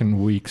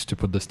taken weeks to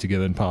put this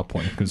together in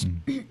PowerPoint because,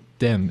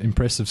 damn,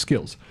 impressive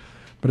skills.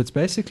 But it's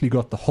basically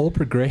got the whole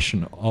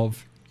progression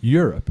of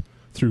Europe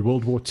through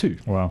World War II.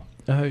 Wow.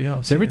 Oh yeah.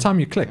 So every time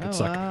you click,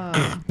 it's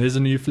like, there's a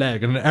new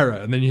flag and an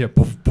arrow, and then you hear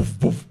poof, poof,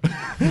 poof.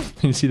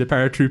 And you see the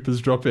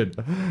paratroopers drop in,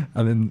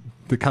 and then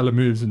the color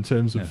moves in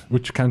terms of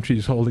which country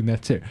is holding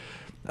that too.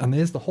 And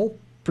there's the whole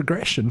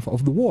progression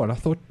of the war. And I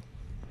thought,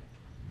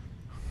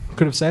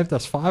 could have saved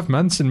us 5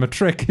 months in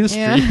matric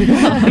history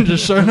and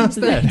just shown us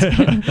that.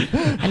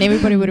 And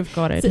everybody would have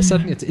got it.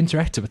 Suddenly it's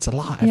interactive, it's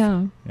alive.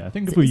 Yeah. Yeah, I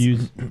think if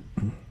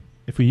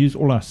we use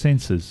all our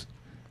senses,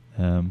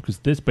 because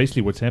that's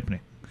basically what's happening.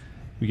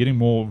 We're getting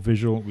more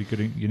visual. We're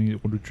getting the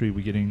auditory.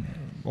 We're getting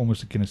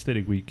almost a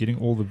kinesthetic. We're getting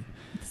all the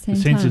Same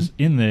senses time.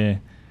 in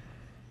there,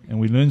 and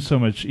we learn so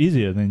much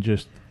easier than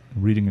just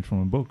reading it from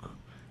a book.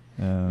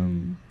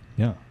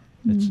 Yeah,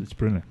 it's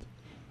brilliant.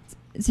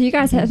 So you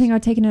guys, I think, are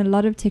taking a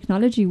lot of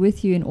technology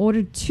with you in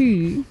order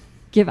to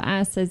give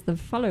us, as the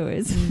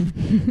followers,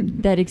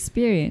 that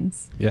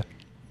experience. Yeah.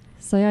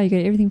 So yeah, you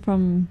get everything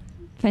from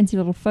fancy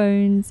little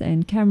phones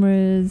and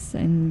cameras,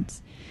 and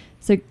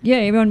so yeah,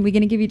 everyone, we're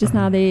going to give you just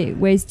now the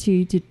ways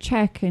to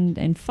track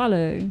and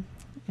follow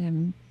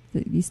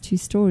these two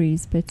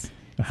stories. But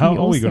How be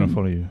are we going to awesome.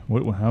 follow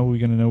you? How are we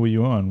going to know where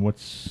you are and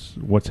what's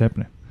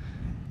happening?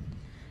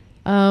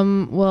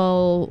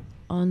 Well,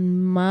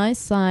 on my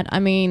side, I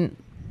mean,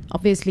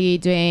 obviously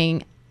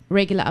doing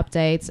regular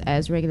updates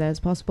as regular as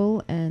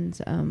possible, and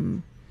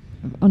on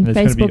That's gonna be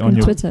Facebook on and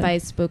your- Twitter.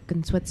 Facebook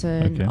and Twitter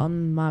and Okay.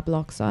 on my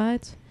blog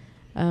site.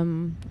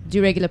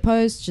 Do regular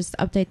posts, just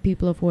update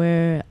people of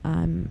where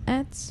I'm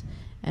at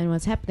and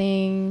what's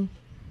happening,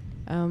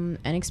 and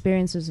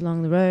experiences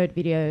along the road,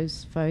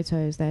 videos,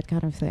 photos, that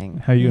kind of thing.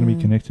 How are you going to be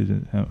Yeah.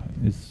 connected? How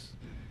is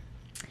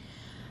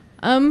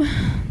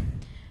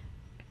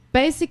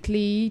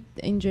Basically,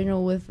 in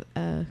general, with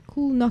a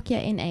cool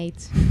Nokia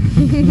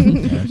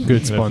N8.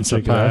 Good sponsor,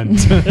 check it out.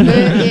 pant.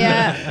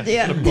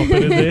 yeah. Pop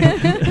it in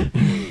there.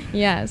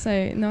 Yeah, so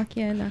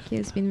Nokia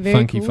has been very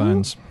Funky cool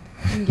phones.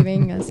 in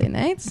giving us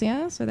N8s,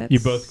 yeah, so that's... You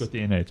both got the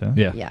N8, huh?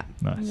 Yeah. Yeah.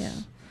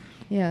 Nice.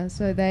 Yeah,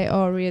 so they're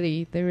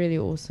really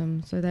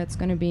awesome. So that's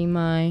going to be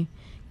my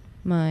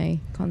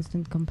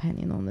constant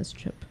companion on this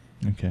trip.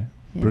 Okay.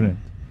 Yeah. Brilliant.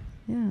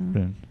 Yeah.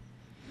 Brilliant.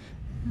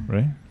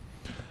 Ray,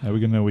 how are we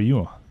going to know where you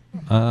are?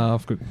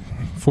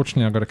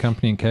 Fortunately, I've got a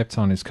company in Cape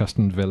Town who's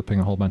custom developing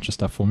a whole bunch of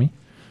stuff for me,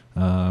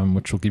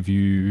 which will give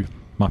you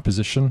my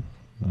position.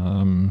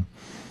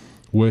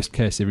 Worst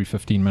case, every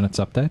 15 minutes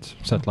update.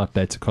 Satellite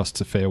data costs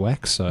a fair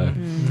whack, so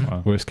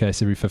Wow. worst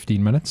case, every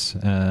 15 minutes.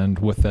 And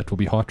with that will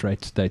be heart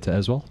rate data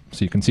as well.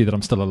 So you can see that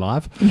I'm still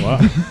alive.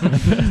 Wow.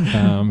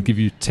 Give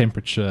you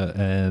temperature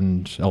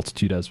and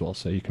altitude as well,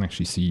 so you can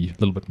actually see a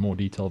little bit more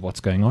detail of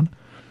what's going on.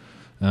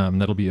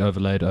 That'll be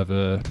overlaid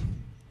over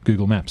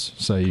Google Maps,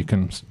 so you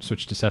can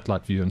switch to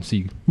satellite view and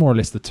see more or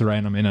less the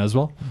terrain I'm in as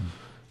well.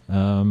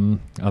 And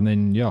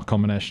then, a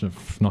combination of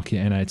Nokia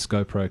N8s,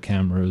 GoPro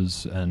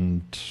cameras,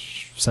 and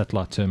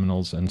satellite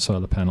terminals, and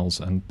solar panels,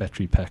 and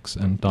battery packs,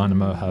 and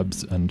dynamo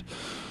hubs, and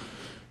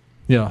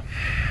Now,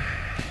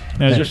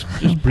 just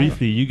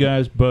briefly, you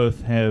guys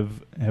both have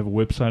a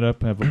website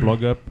up, have a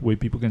blog up where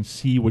people can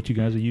see what you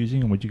guys are using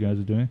and what you guys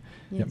are doing.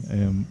 Yes.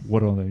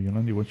 What are they,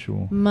 Jolandie? What's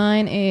your...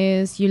 Mine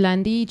is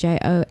Jolandie,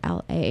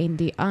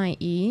 JOLANDIE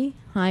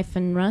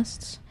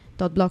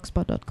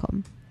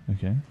 -rust.blogspot.com.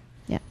 Okay.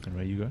 Yeah. And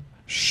Ray, you got?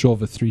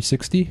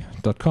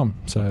 shova360.com.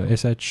 So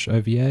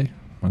SHOVA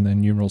and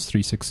then numerals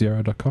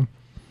 360.com.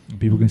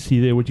 People can see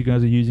there what you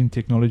guys are using,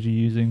 technology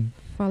using,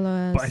 Follow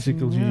us.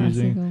 bicycles and- you're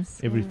using,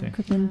 Bicycles, everything.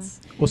 equipment.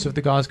 Also, if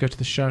the guys go to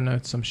the show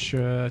notes, I'm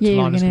sure Yeah, Telana's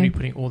going to gonna- be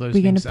putting all those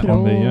we're gonna links put out.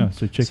 On there, all- yeah.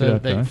 So check So it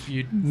out, that guys. if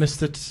you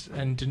missed it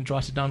and didn't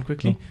write it down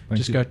quickly, Cool.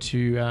 just Thank go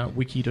to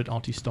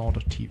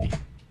wiki.artistar.tv. you.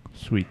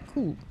 Sweet.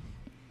 Cool.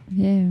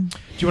 Yeah. Do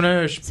you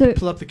want to So-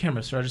 pull up the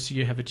camera? So I just see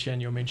you have it here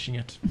and you're mentioning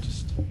it.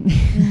 Just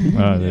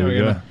Ah, there Yeah, we we're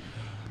go. gonna-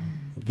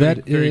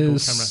 That very cool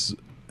is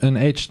an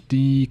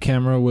HD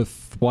camera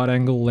with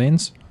wide-angle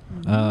lens.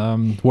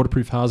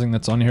 Waterproof housing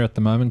that's on here at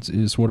the moment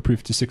is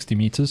waterproof to 60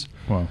 meters.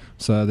 Wow.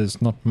 So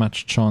there's not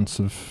much chance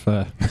of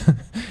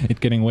it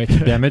getting wet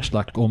or damaged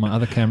like all my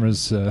other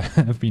cameras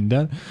have been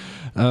done.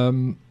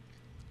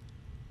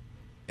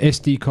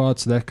 SD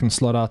cards that can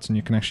slot out, and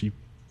you can actually,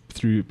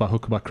 through by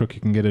hook or by crook,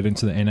 you can get it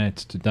into the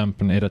N8 to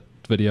dump and edit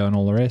video and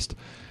all the rest.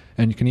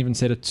 And you can even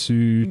set it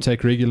to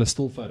take regular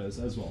still photos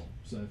as well.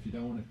 So if you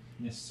don't want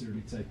to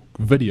necessarily take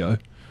video,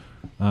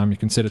 you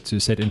can set it to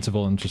set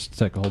interval and just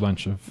take a whole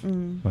bunch of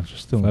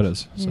still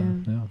photos. Yeah. So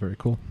yeah, very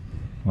cool.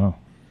 Wow.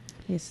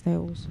 Yes, they're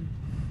awesome.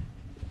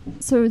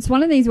 So it's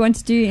one of the things we want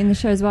to do in the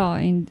show as well,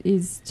 and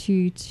is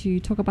to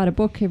talk about a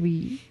book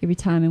every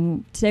time.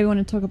 And today we want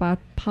to talk about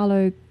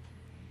Paulo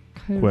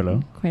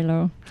Coelho,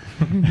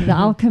 The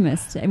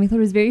Alchemist. And we thought it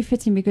was very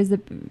fitting because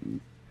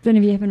don't know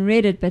if you haven't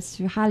read it, but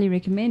we highly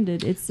recommend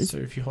it. It's so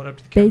if you hold up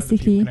to the camera, the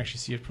people can actually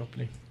see it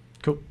properly.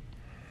 Cool.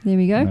 There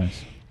we go.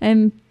 Nice.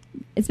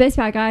 It's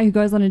basically a guy who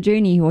goes on a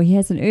journey, or he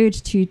has an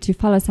urge to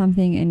follow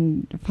something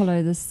and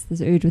follow this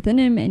urge within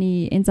him, and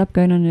he ends up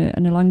going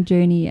on a long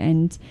journey.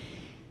 And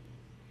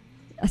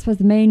I suppose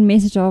the main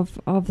message of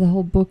the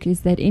whole book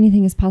is that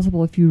anything is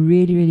possible if you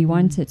really, really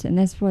want it. And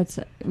that's what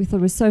we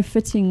thought was so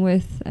fitting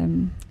with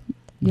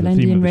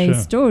Jolandie and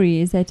Ray's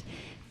story, is that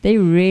they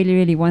really,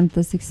 really want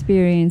this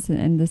experience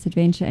and this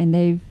adventure, and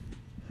they're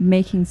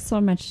making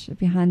so much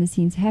behind the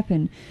scenes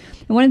happen.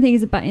 And one of the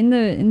things about in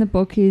the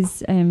book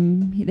is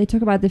they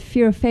talk about the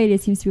fear of failure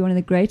seems to be one of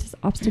the greatest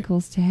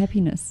obstacles to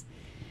happiness.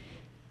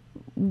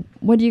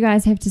 What do you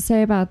guys have to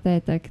say about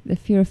that, like the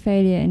fear of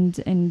failure,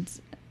 and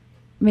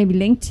maybe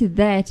linked to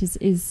that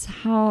is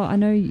how, I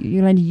know,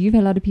 Jolandie, you've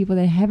had a lot of people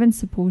that haven't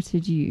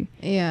supported you.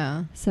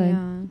 Yeah.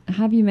 So how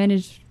have you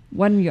managed,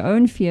 one, your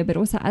own fear, but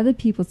also other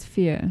people's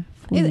fear?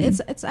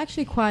 It's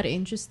actually quite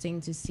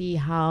interesting to see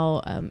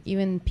how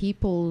even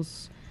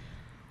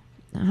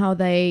how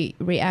they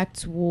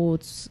react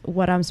towards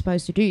what I'm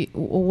supposed to do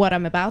or what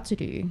I'm about to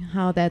do,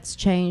 how that's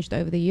changed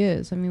over the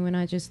years. I mean, when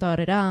I just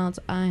started out,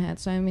 I had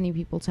so many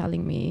people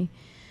telling me,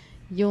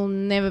 you'll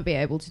never be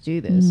able to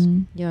do this,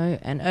 you know,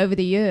 and over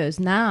the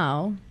years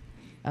now,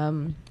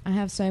 I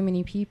have so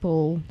many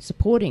people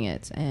supporting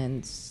it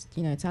and,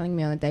 you know, telling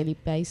me on a daily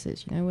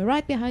basis, you know, we're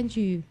right behind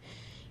you,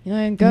 you know,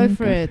 and go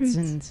for it.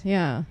 And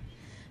yeah.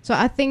 So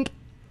I think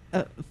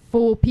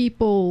for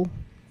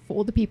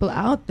all the people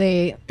out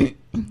there,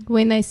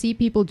 when they see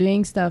people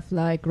doing stuff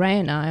like Ray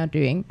and I are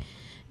doing,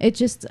 it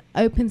just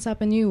opens up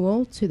a new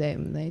world to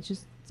them. They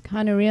just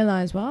kind of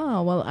realize,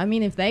 wow, well, I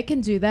mean, if they can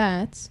do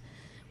that,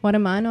 what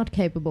am I not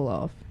capable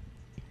of?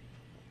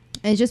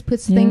 And it just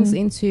puts things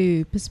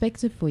into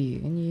perspective for you,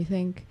 and you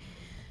think,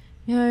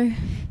 you know.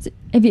 So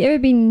have you ever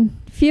been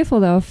fearful,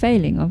 though, of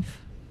failing, of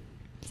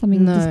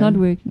something that's not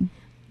working?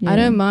 I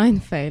don't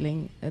mind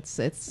failing. It's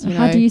you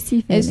how know, do you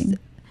see failing?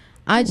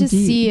 I just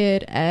see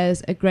it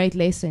as a great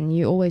lesson.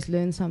 You always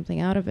learn something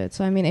out of it.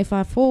 So I mean, if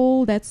I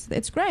fall,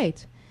 it's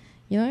great.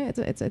 You know,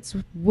 it's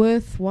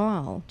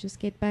worthwhile. Just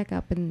get back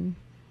up and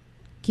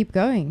keep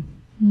going.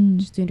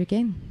 Just do it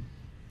again.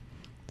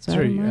 So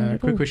sorry,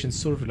 quick question,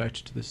 sort of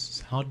related to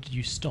this. How did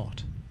you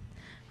start?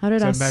 How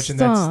did I imagine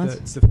start?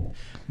 That's the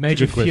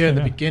major fear question, in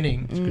the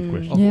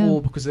beginning of all,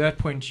 because at that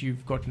point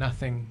you've got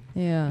nothing.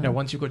 Yeah. You know,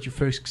 once you've got your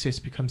first success,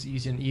 it becomes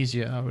easier and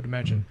easier, I would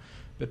imagine.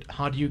 But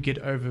how do you get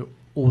over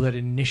all that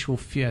initial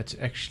fear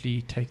to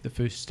actually take the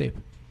first step?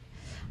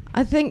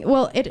 I think,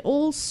 well, it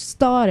all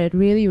started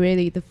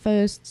really, the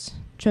first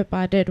trip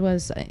I did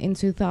was in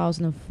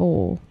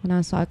 2004 when I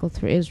cycled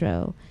through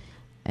Israel.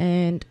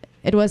 And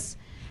that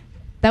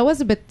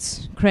was a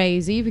bit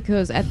crazy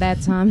because at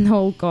that time the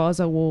whole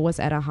Gaza war was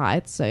at a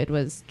height, so it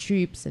was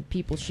troops and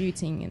people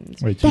shooting and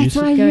that's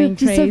why going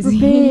you're crazy. so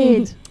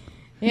prepared.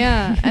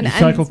 Yeah, and you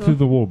cycled through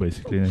the war,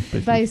 basically.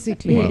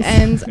 Basically, Wow.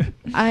 and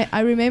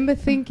I remember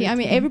thinking, I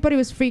mean, everybody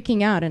was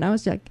freaking out, and I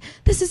was like,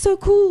 "This is so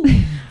cool!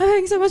 I'm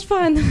having so much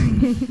fun!"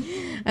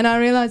 And I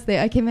realized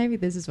that, okay, maybe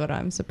this is what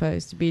I'm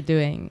supposed to be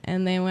doing.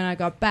 And then when I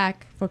got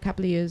back for a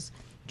couple of years,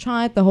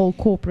 tried the whole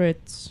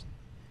corporate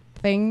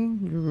thing,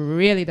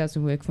 really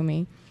doesn't work for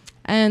me.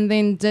 And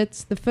then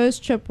the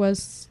first trip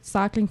was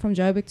cycling from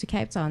Joburg to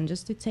Cape Town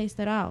just to test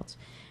it out.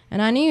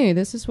 And I knew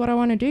this is what I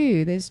want to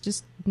do. There's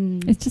just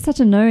it's just such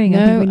a knowing.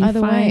 I think when you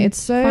other way. It's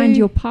so find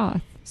your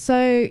path.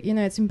 So you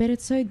know, it's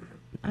embedded. So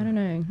I don't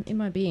know, in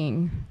my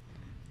being,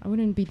 I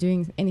wouldn't be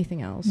doing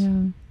anything else.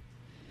 Yeah.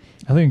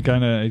 I think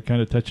it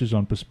kind of touches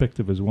on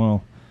perspective as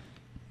well.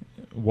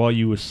 While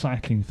you were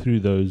cycling through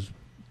those,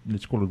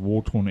 let's call it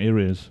war-torn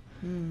areas,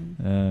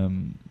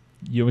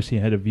 you obviously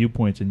had a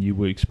viewpoint and you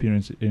were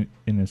experiencing it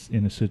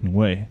in a certain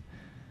way,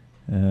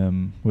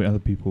 where other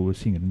people were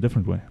seeing it in a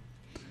different way.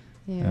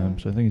 Yeah.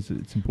 So I think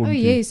it's important. Oh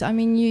yes, I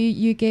mean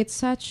you get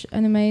such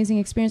an amazing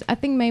experience. I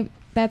think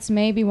that's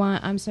maybe why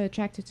I'm so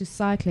attracted to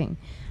cycling.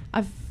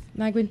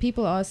 Like when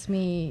people ask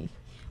me,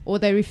 or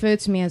they refer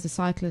to me as a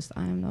cyclist,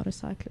 I am not a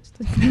cyclist.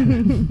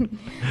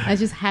 I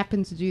just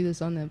happen to do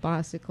this on a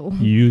bicycle.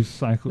 You use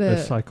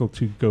a cycle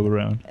to go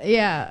around.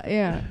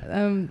 Yeah.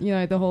 You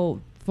know, the whole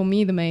for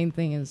me, the main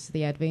thing is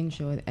the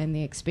adventure and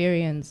the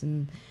experience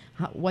and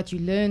what you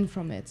learn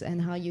from it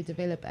and how you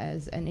develop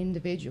as an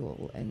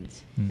individual.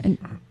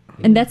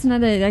 And that's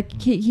another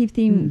key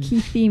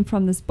theme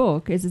from this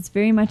book is it's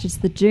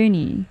the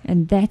journey,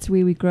 and that's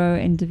where we grow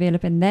and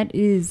develop, and that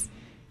is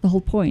the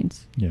whole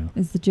point. Yeah,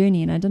 is the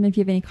journey. And I don't know if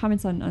you have any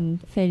comments on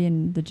failure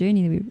and the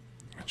journey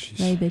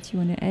that you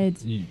want to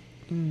add. You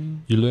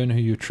learn who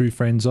your true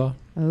friends are.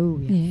 Oh,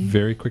 yeah.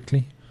 Very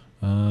quickly.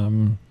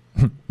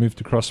 Moved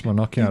across my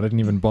Nokia. I didn't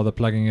even bother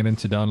plugging it in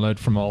to download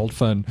from my old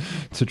phone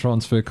to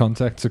transfer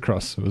contacts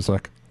across. It was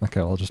like, okay,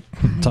 I'll just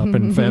type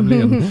in family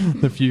and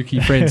the few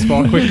key friends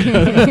far quicker.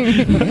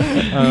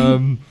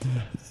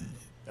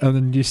 And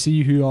then you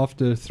see who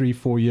after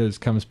 3-4 years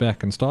comes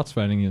back and starts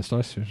phoning you and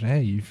starts saying,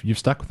 hey, you've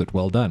stuck with it,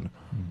 well done.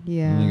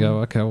 Yeah. And you go,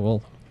 okay,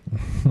 well,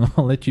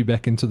 I'll let you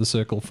back into the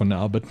circle for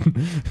now, but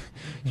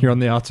you're on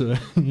the outer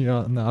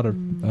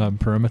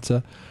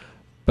perimeter.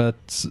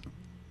 But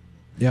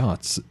yeah,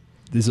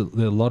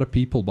 there are a lot of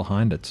people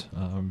behind it,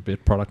 be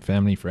it product,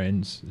 family,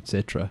 friends,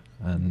 etc.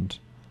 And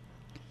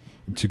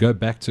to go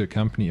back to a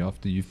company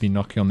after you've been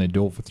knocking on their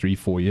door for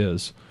 3-4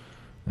 years,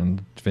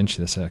 and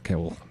eventually they say, okay,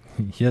 well,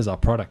 here's our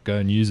product, go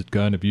and use it,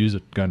 go and abuse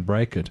it, go and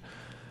break it,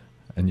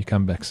 and you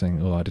come back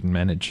saying, oh, I didn't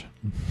manage.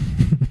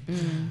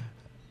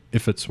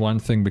 If it's one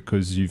thing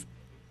because you've,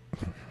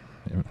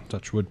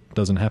 touch wood,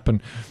 doesn't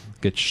happen,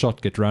 get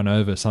shot, get run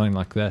over, something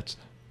like that,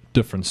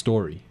 different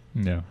story.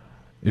 Yeah.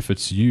 If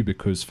it's you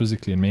because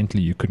physically and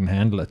mentally you couldn't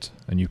handle it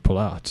and you pull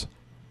out,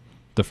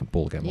 different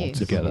ballgame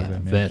altogether. Yeah.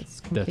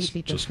 That's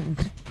completely just,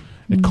 different.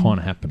 it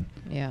can't happen.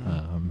 Yeah.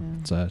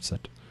 So it's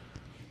that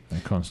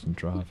constant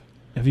drive.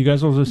 Have you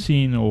guys also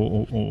seen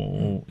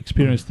or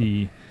experienced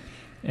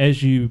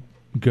as you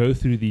go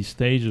through these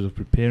stages of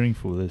preparing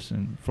for this,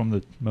 and from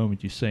the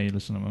moment you say,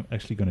 listen, I'm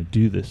actually going to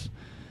do this,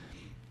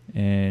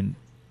 and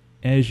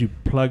as you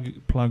plug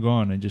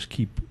on and just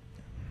keep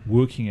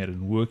working at it,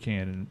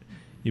 and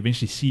you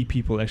eventually see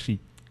people actually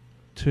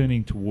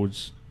turning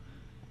towards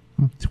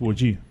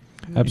you.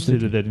 Absolutely.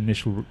 Instead of that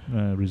initial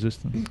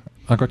resistance.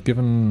 I got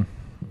given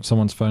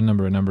someone's phone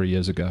number a number of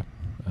years ago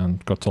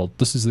and got told,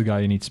 this is the guy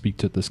you need to speak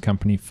to at this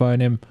company. Phone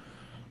him.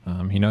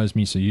 He knows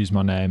me, so use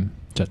my name.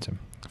 Chat to him.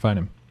 Phone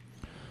him.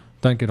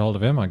 Don't get hold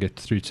of him. I get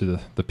through to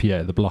the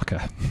PA, the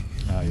blocker.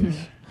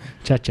 Yes.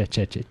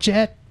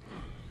 Chat.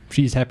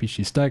 She's happy.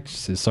 She's stoked. She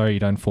says, sorry, you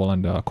don't fall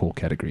under our core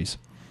categories.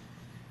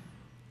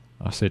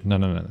 I said,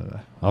 no.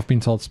 I've been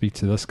told to speak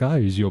to this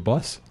guy who's your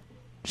boss.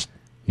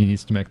 He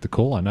needs to make the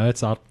call. I know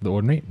it's out of the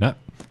ordinary. No,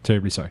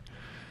 terribly sorry.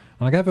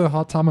 And I gave her a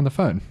hard time on the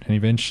phone. And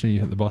eventually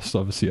the boss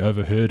obviously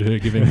overheard her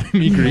giving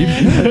me grief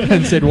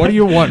and said, what do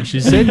you want? She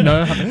said,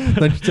 no,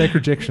 don't you take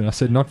rejection? I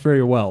said, not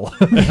very well.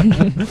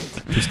 It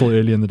was still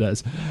early in the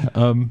days.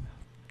 And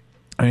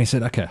he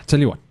said, okay, I'll tell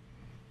you what.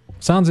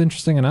 Sounds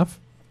interesting enough,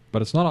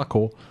 but it's not our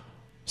call.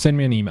 Send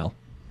me an email.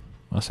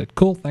 I said,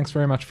 cool, thanks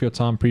very much for your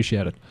time.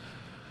 Appreciate it.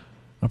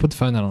 I put the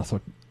phone down and I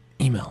thought,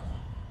 email.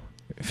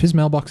 If his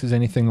mailbox is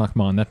anything like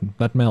mine,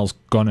 that mail's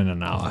gone in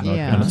an hour.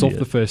 Yeah. And it's off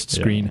the first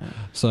screen. Yeah.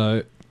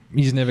 So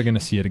he's never going to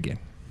see it again.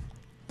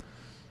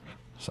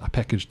 So I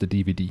packaged the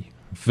DVD,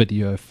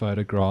 video,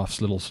 photographs,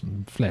 little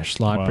flash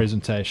slide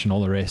presentation,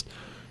 all the rest.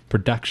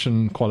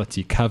 Production,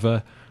 quality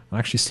cover. I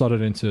actually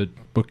slotted it into a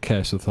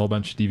bookcase with a whole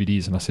bunch of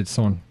DVDs. And I said,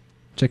 someone,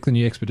 check the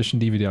new Expedition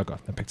DVD I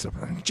got. And I picked it up.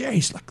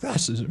 Jeez, like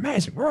this is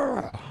amazing.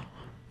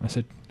 I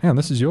said, hang on,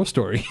 this is your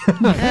story.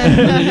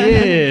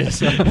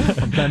 Yes.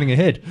 I'm planning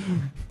ahead.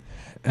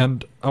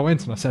 And I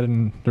went and I sat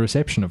in the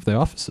reception of their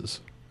offices.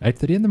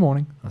 8:30 in the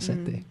morning, I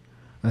sat there.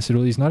 I said,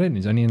 well, he's not in.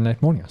 He's only in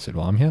late morning. I said,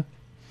 well, I'm here.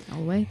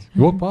 I'll wait.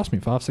 He walked past me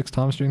 5-6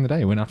 times during the day.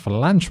 He went out for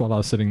lunch while I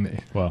was sitting there.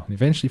 Wow. And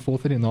eventually,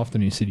 4:30 in the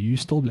afternoon, he said, you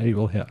still bloody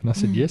well here? And I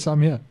said, yes,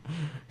 I'm here.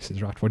 He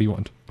says, right, what do you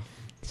want?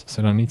 So I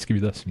said, I need to give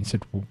you this. And he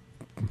said, well,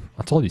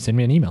 I told you, send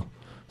me an email.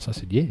 So I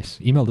said, yes.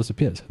 Email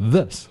disappears.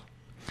 This.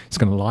 It's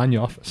going to lie in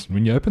your office. And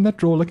when you open that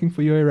drawer looking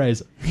for your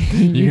eraser,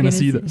 you're going to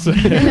see this.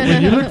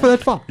 When you look for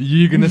that file,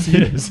 you're going to see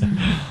this.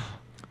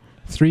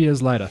 3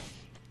 years later,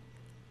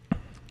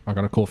 I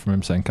got a call from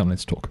him saying, come,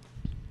 let's talk.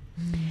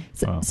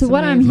 So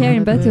what I'm hearing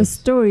in both your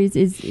stories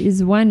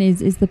is one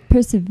is the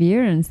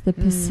perseverance, the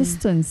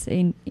persistence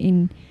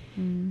in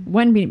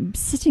one being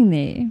sitting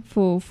there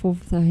for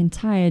the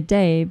entire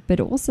day, but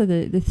also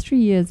the 3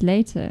 years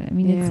later. I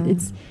mean,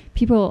 it's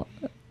people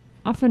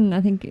often, I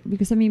think,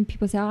 because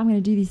people say, oh, I'm going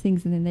to do these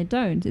things, and then they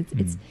don't.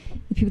 It's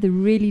the people that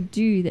really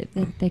do that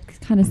they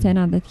kind of stand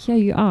out, that here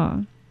you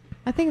are.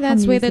 I think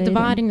that's where the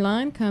dividing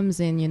line comes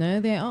in, you know.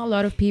 There are a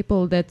lot of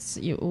people that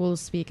you all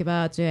speak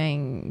about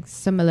doing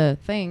similar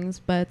things,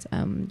 but,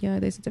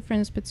 there's a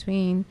difference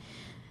between,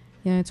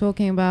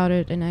 talking about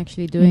it and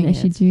actually doing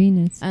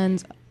it.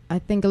 And I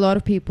think a lot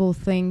of people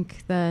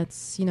think that,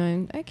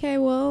 okay,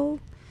 well,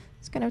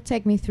 it's going to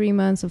take me 3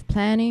 months of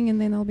planning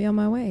and then I'll be on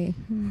my way.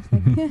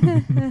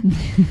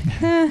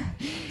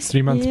 It's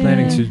 3 months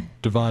planning to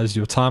devise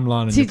your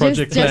timeline and your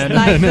project plan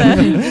like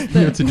and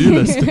your to-do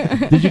list.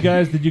 Did you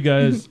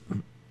guys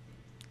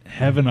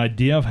have an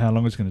idea of how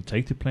long it's going to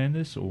take to plan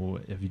this, or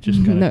have you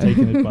just kind of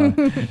taken it by?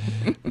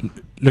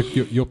 Look,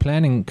 your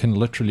planning can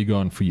literally go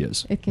on for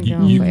years. It can go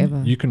on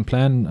forever. You can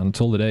plan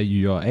until the day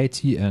you are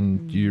 80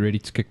 and you're ready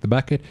to kick the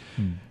bucket.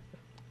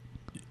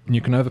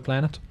 You can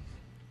overplan it.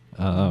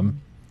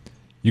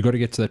 You got to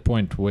get to that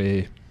point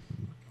where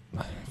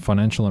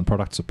financial and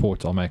product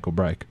support are make or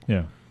break.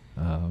 Yeah.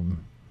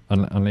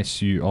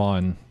 Unless you are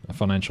in a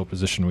financial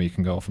position where you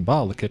can go off and buy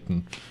all the kit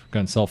and go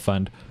and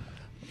self-fund,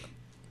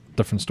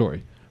 different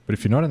story. But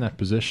if you're not in that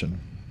position,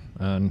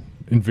 and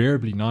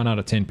invariably 9 out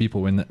of 10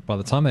 people, by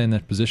the time they're in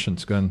that position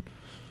to go and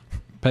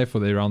pay for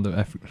their round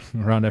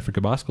Africa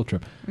bicycle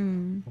trip,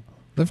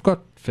 they've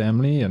got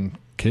family and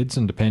kids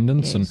and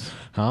dependents and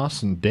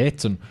house and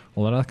debt and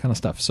all that other kind of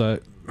stuff. So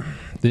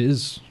there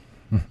is,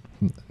 you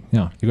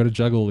got to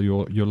juggle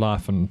your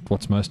life and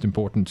what's most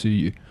important to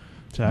you.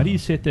 So how do you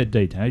set that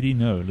date? How do you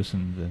know,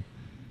 listen,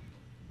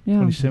 the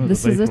 27th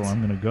this of is April it. I'm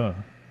going to go,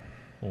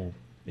 or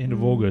end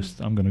of August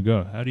I'm going to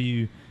go? How do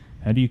you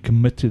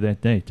commit to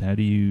that date? How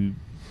do you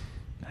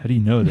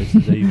know that's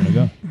the day you're going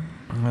to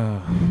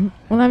go?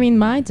 Well, I mean,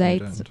 my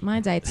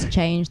dates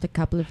changed a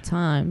couple of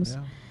times.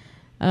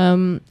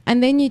 And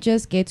then you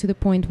just get to the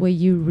point where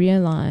you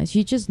realize,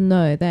 you just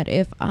know that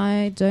if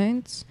I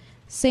don't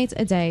set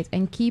a date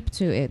and keep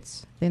to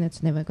it, then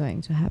it's never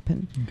going to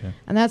happen. Okay.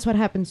 And that's what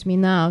happened to me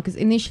now, because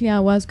initially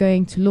I was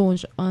going to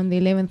launch on the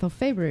 11th of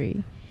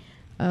February.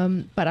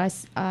 But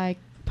I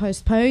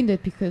postponed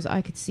it because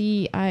I could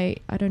see I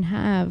don't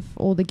have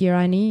all the gear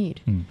I need.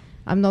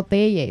 I'm not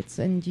there yet.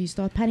 And you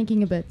start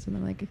panicking a bit. And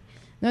I'm like,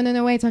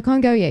 no, wait, I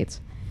can't go yet.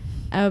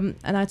 And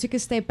I took a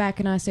step back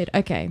and I said,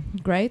 okay,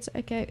 great.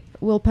 Okay,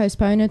 we'll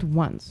postpone it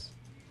once.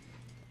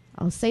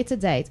 I'll set a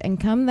date. And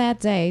come that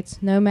date,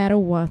 no matter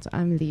what,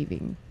 I'm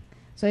leaving.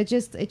 So it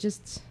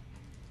just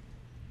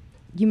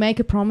you make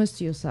a promise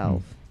to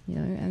yourself,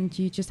 and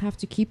you just have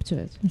to keep to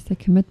it. It's the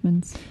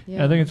commitments.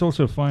 I think it's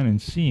also fine in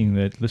seeing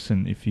that,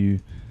 listen, if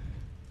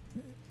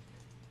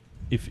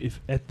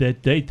at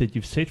that date that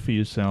you've set for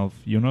yourself,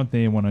 you're not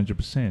there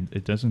 100%,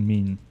 it doesn't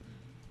mean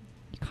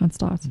You can't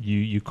start.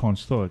 you can't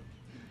start.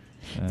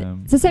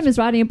 It's the same as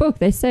writing a book.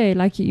 They say,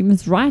 like, you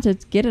must write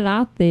it, get it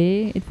out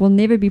there. It will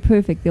never be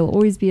perfect. There'll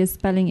always be a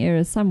spelling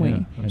error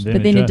somewhere. And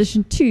But then adjust.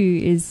 edition 2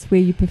 is where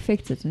you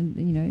perfect it, and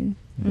the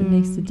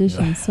next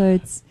edition. So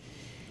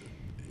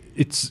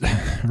It's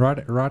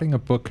writing a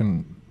book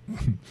and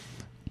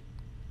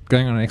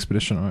going on an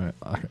expedition.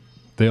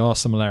 There are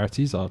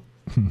similarities,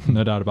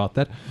 no doubt about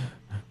that.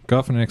 Go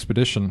off on an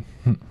expedition,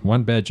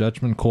 one bad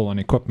judgment call on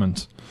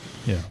equipment,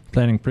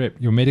 planning prep,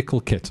 your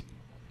medical kit.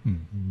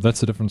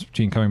 That's the difference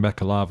between coming back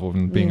alive or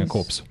being a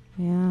corpse.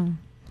 Yeah.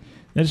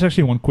 That's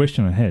actually one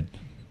question I had,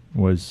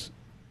 was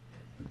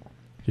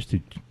just to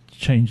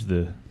change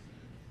the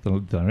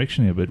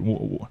direction here, but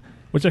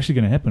what's actually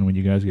going to happen when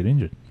you guys get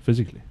injured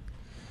physically?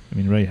 I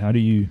mean, Ray, how do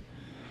you...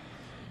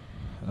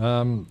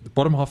 The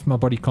bottom half of my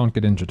body can't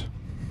get injured.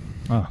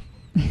 Ah.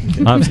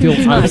 I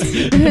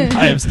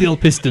have steel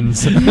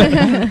pistons.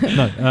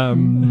 No,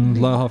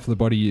 lower half of the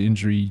body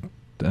injury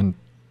and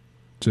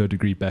to a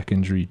degree back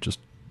injury just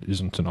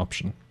isn't an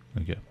option.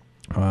 Okay.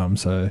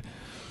 So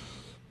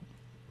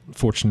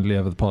fortunately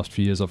over the past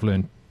few years I've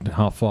learned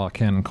how far I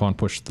can and can't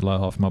push the lower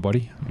half of my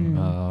body.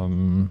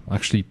 I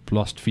actually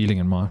lost feeling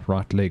in my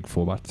right leg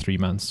for about 3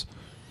 months.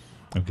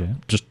 Okay.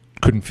 Just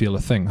couldn't feel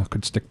a thing. I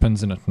could stick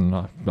pins in it and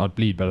I'd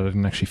bleed, but I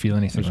didn't actually feel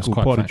anything. It was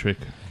quite cool party fun. trick.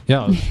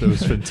 Yeah, it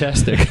was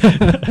fantastic.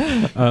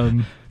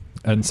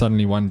 And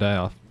suddenly one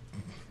day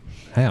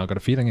I got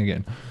a feeling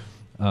again.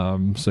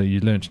 So you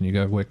learn and you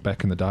go work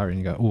back in the diary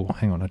and you go, oh,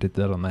 hang on, I did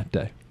that on that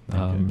day.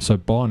 So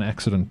bar an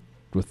accident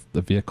with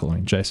the vehicle. I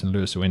mean, Jason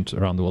Lewis, who went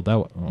around the world that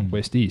way,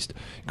 West East,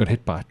 got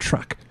hit by a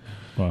truck.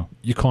 Wow.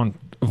 You can't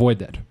avoid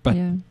that, but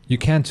you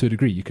can to a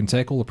degree. You can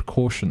take all the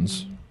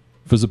precautions,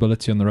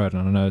 visibility on the road,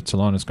 and I know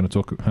Telana's going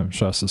to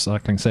show us a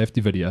cycling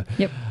safety video.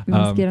 Yep, we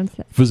must get onto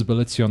that.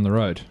 Visibility on the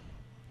road,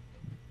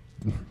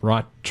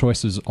 right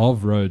choices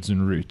of roads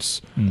and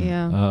routes,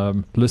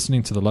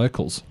 listening to the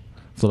locals.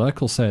 If the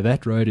locals say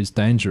that road is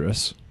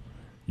dangerous,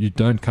 you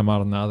don't come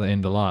out on the other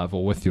end alive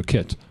or with your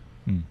kit.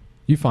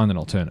 You find an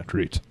alternate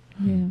route.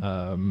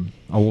 I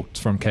walked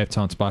from Cape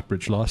Town to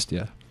Beitbridge last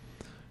year,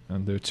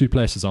 and there were 2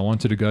 places I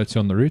wanted to go to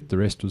on the route. The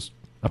rest was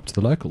up to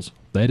the locals.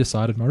 They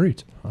decided my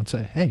route. I'd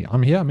say, hey,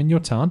 I'm here, I'm in your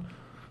town,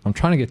 I'm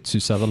trying to get to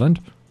Sutherland.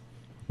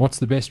 What's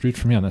the best route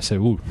from here? And they say,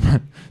 ooh,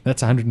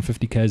 that's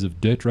 150 k's of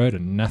dirt road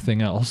and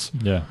nothing else,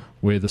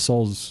 where the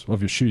soles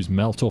of your shoes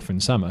melt off in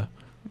summer.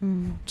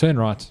 Turn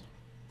right.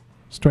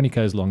 It's 20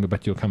 k's longer,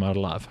 but you'll come out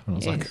alive. And I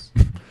was like,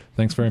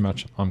 thanks very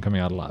much, I'm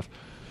coming out alive.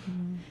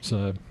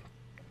 So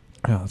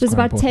it's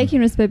about taking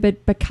risk,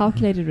 but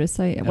calculated risk.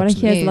 So what I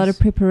hear is a lot of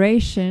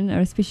preparation, or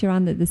especially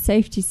around the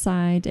safety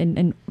side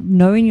and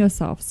knowing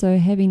yourself. So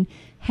having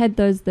had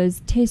those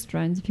test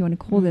runs, if you want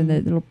to call them,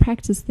 the little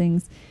practice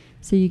things,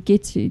 so you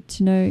get to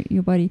know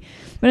your body.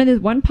 But there's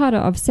one part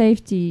of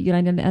safety. I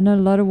know a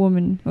lot of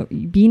women,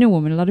 being a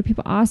woman, a lot of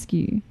people ask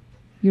you,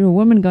 you're a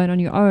woman going on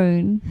your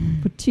own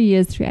for 2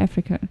 years through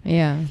Africa.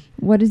 Yeah.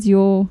 What is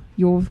your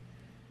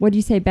what do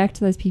you say back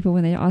to those people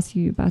when they ask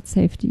you about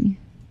safety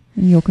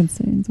and your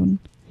concerns on?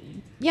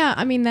 Yeah,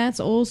 I mean, that's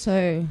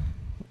also,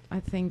 I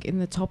think, in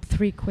the top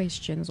 3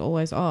 questions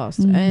always asked.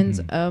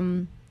 Mm.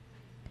 And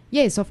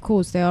yes, of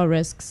course, there are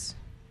risks.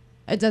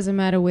 It doesn't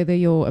matter whether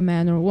you're a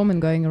man or a woman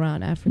going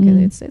around Africa.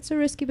 It's a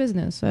risky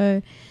business.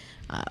 So,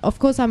 of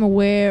course, I'm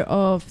aware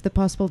of the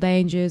possible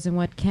dangers and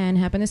what can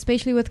happen,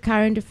 especially with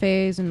current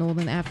affairs in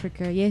Northern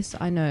Africa. Yes,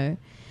 I know.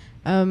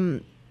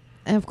 And,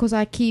 of course,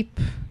 I keep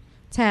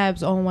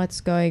tabs on what's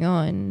going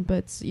on.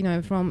 But, you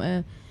know, from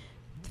a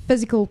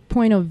physical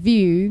point of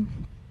view,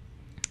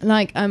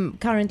 like I'm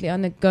currently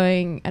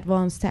undergoing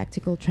advanced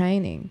tactical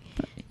training.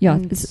 Yeah,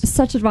 it's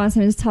such advanced.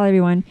 I just tell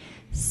everyone,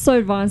 so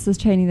advanced this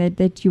training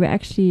that you were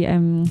actually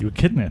you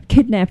were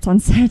kidnapped on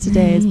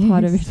Saturday as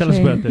part of it. Tell us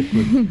about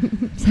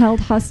that. It's held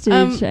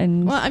hostage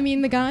and. Well, I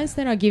mean, the guys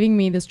that are giving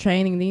me this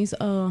training, these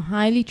are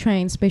highly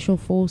trained special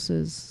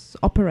forces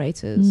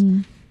operators,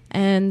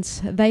 and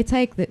they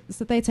take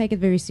it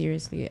very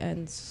seriously,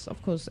 and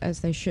of course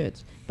as they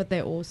should. But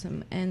they're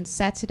awesome. And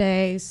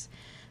Saturday's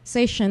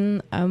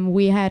session,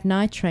 we had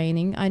night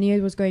training. I knew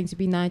it was going to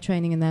be night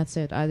training, and that's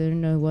it. I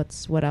didn't know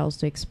what else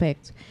to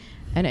expect,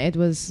 and it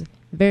was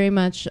very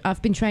much.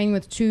 I've been training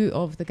with 2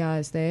 of the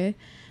guys there,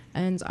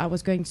 and I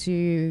was going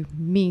to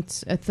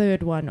meet a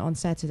 3rd one on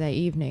Saturday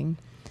evening.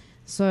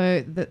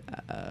 So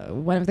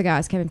one of the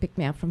guys came and picked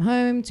me up from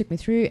home, took me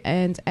through,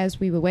 and as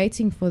we were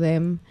waiting for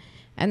them,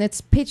 and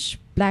it's pitch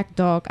black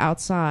dark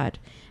outside,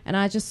 and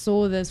I just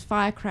saw this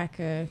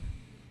firecracker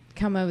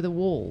come over the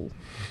wall,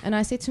 and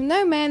I said to him,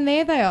 "No, man,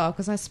 there they are,"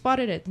 because I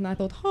spotted it, and I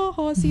thought,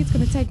 see, it's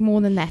going to take more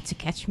than that to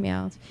catch me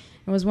out.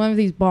 It was one of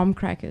these bomb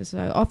crackers,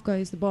 so off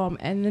goes the bomb,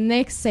 and the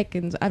next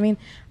second, I mean,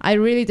 I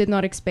really did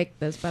not expect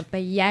this, but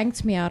they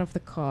yanked me out of the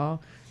car.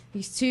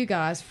 These 2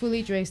 guys,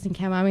 fully dressed in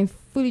camo, I mean,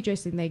 fully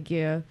dressed in their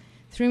gear,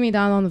 threw me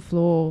down on the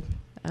floor,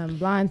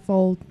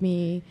 blindfolded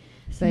me.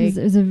 It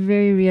was a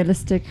very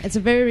realistic. It's a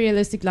very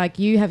realistic, like,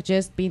 you have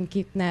just been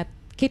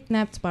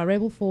kidnapped by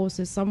rebel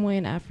forces somewhere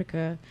in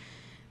Africa.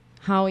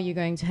 How are you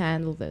going to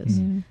handle this?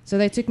 So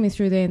they took me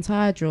through the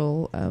entire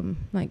drill,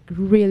 like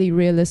really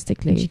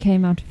realistically. And she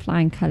came out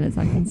flying colours,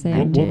 I can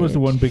say. What was the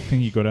one big thing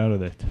you got out of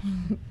that?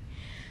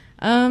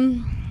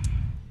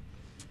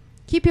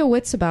 Keep your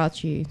wits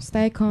about you.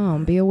 Stay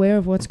calm. Be aware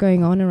of what's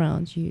going on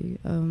around you.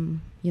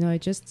 You know,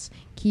 just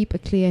keep a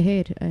clear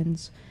head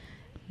and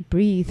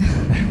breathe.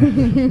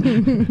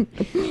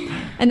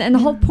 And the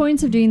whole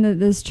point of doing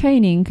this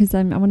training, because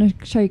I want to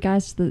show you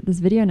guys this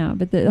video now,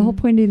 but the whole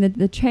point of doing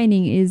the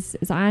training is,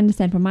 as I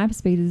understand from my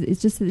perspective, is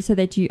just so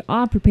that you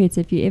are prepared. So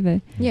if you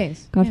ever,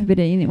 God forbid,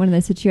 in one of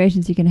those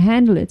situations, you can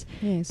handle it.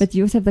 Yes. But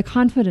you also have the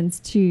confidence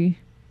to.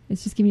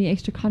 It's just giving you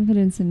extra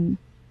confidence and.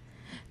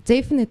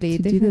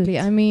 Definitely.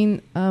 I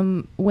mean,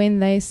 when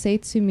they say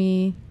to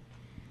me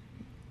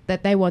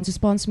that they want to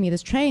sponsor me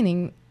this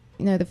training,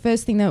 you know, the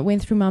first thing that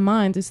went through my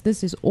mind is,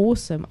 this is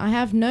awesome. I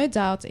have no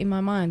doubt in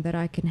my mind that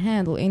I can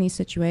handle any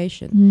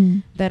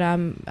situation that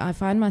I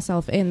find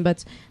myself in.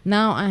 But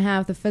now I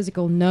have the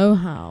physical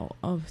know-how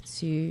of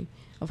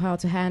how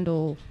to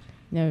handle,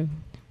 you know,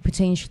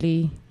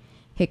 potentially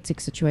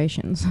hectic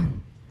situations.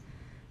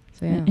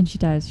 So, yeah. And she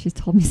does. She's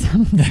told me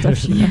some of the stuff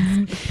she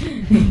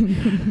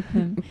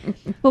does.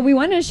 Well, we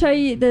want to show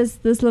you this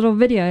little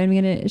video, and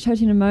we're going to show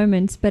it in a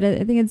moment. But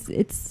I think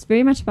it's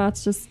very much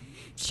about just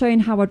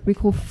showing how what we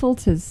call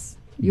filters,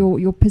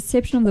 your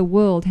perception of the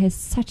world has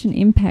such an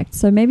impact.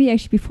 So maybe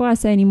actually before I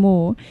say any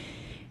more,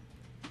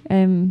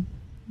 in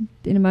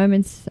a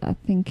moment, I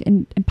think,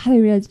 and by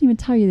the way, I didn't even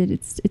tell you that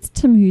it's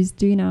Tim who's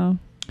doing our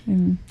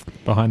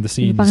behind the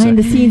scenes, and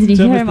you Tim hear is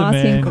him the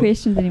asking man.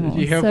 questions anymore.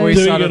 You hear a So- voice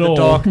Doing out of it the all.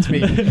 dark to me.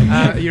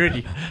 You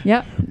ready?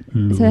 Yep.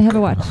 Luke, So have a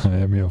watch. I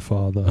am your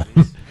father.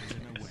 That's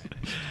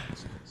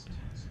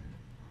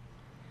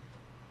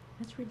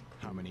really cool.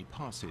 How many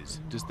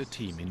passes does the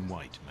team in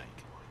white make?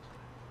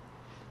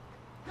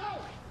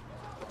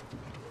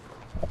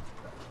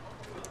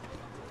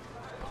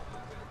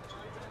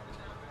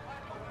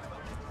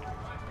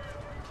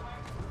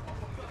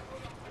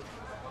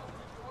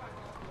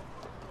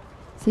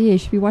 So yeah, you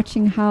should be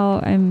watching how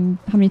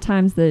many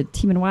times the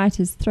team in white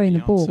is throwing the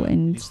ball, answer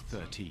and is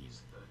 13.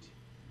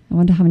 I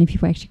wonder how many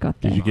people actually got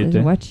that. Did you get those are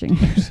that? watching.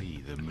 You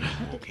see the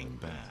moonwalking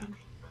bear.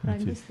 I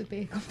missed the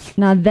bear.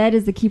 Now that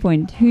is the key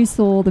point. Who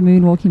saw the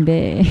moonwalking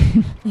bear?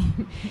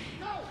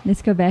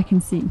 Let's go back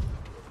and see.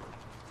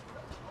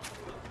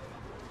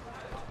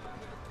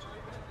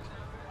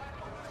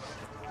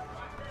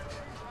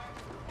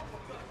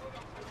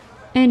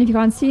 And if you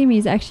can't see him,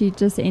 he's actually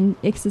just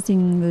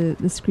exiting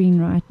the screen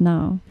right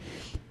now.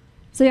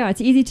 So yeah,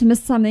 it's easy to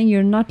miss something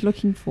you're not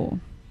looking for.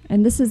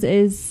 And this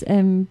is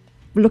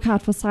look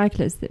out for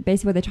cyclists.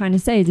 Basically what they're trying to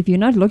say is if you're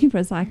not looking for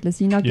a cyclist,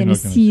 you're not going to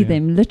see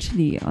them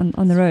literally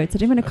on the road. So I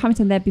don't want to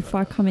comment on that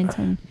before I comment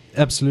on...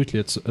 Absolutely.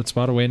 It's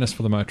about awareness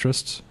for the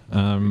motorists,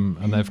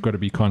 and they've got to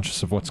be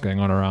conscious of what's going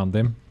on around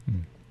them.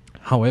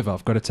 However,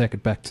 I've got to take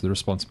it back to the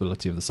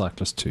responsibility of the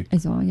cyclist too.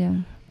 As well, yeah.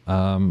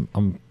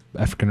 I'm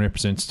African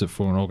representative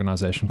for an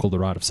organisation called the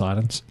Ride of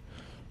Silence,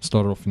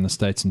 started off in the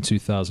States in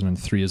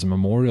 2003 as a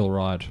memorial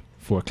ride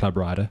for a club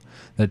rider.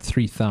 They had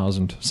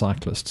 3,000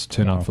 cyclists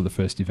turn out for the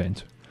first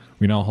event.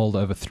 We now hold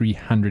over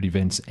 300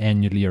 events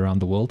annually around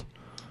the world.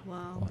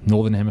 Wow.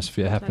 Northern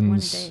Hemisphere Like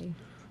happens. one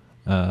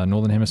a day.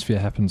 Northern Hemisphere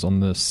happens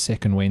on the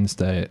second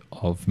Wednesday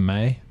of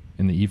May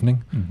in the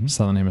evening. Mhm.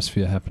 Southern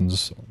Hemisphere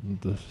happens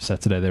the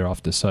Saturday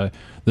thereafter. So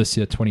this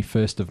year,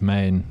 21st of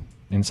May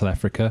in South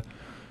Africa,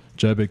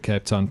 Joburg,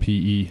 Cape Town,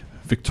 PE,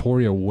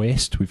 Victoria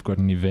West, we've got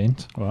an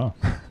event. Wow.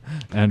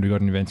 And we've got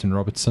an event in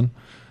Robertson.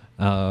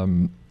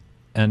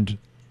 And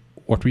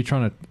what we're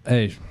trying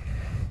to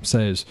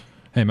say is,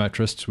 hey,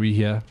 motorists, we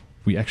here,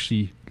 we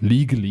actually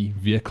legally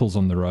vehicles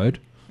on the road.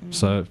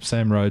 So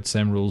same road,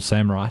 same rules,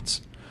 same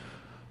rights.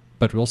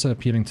 But we're also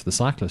appealing to the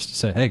cyclists to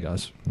say, hey,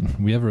 guys,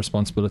 we have a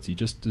responsibility,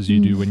 just as you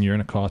do when you're in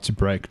a car, to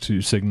brake,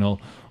 to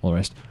signal, all the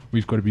rest.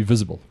 We've got to be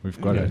visible.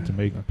 We've got to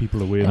make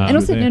people aware. And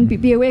also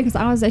be aware, because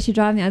I was actually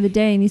driving the other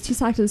day and these two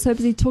cyclists were so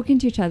busy talking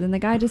to each other and the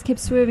guy just kept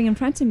swerving in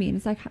front of me, and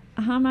it's like,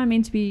 how am I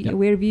meant to be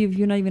aware of you if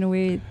you're not even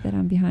aware that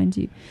I'm behind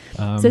you?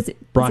 So it's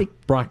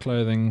bright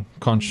clothing,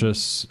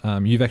 conscious.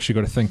 You've actually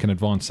got to think in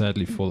advance,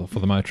 sadly, for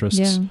the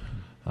motorists.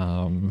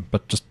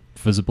 But just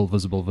visible.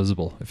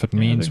 If it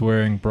means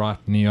wearing bright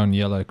neon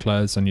yellow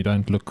clothes and you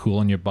don't look cool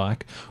on your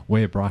bike,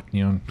 wear bright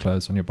neon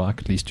clothes on your bike.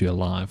 At least you're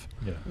alive.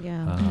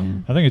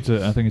 I think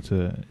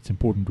it's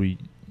important. We,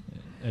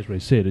 as Ray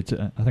said,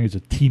 I think it's a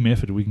team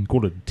effort. We can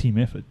call it a team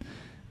effort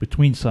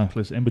between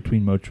cyclists and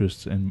between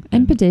motorists and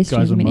pedestrians.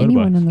 Guys on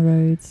anyone on the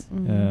roads.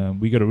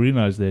 We got to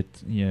realize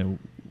that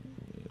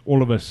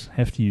all of us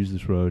have to use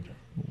this road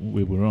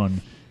where we're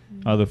on,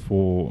 either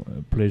for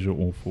pleasure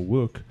or for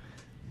work.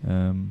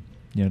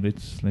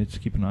 Let's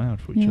keep an eye out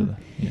for each other.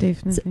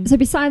 Definitely. So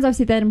besides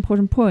obviously that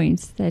important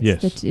point that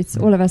it's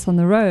all of us on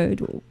the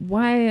road,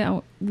 why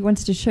we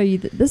wanted to show you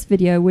this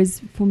video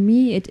was, for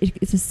me,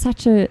 it's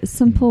such a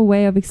simple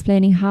way of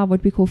explaining how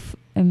what we call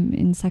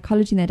in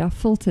psychology that are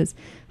filters,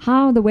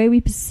 how the way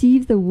we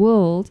perceive the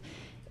world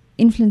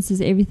influences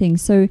everything.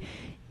 So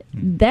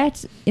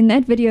that in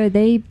that video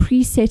they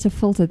preset a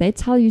filter. They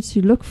tell you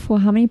to look for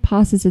how many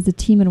passes does the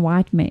team in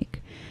white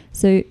make.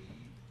 So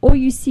all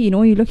you see and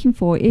all you're looking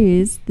for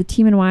is the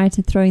team in white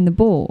throwing the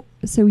ball.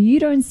 So you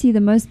don't see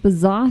the most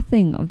bizarre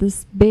thing of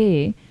this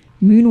bear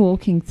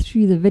moonwalking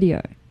through the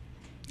video,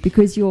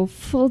 because you're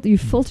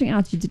filtering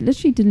out, you're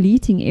literally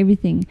deleting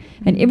everything.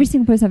 And every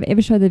single person I've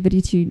ever showed the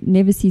video to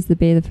never sees the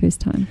bear the first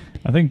time.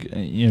 I think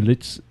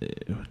let's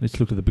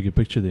look at the bigger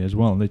picture there as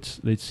well. Let's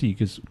see,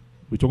 because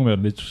we're talking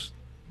about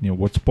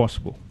what's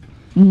possible.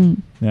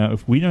 Now,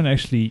 if we don't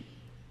actually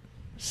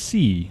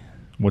see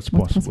what's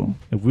possible,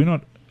 if we're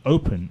not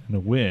open and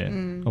aware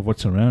of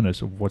what's around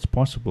us, of what's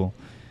possible,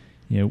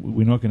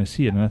 we're not going to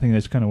see it. And I think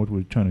that's kind of what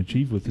we're trying to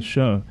achieve with the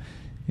show,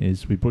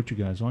 is we brought you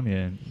guys on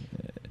here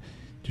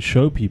to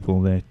show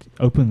people that,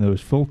 open those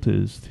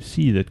filters to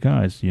see that,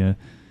 guys,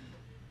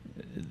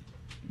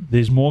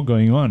 there's more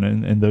going on,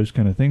 and those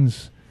kind of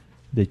things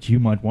that you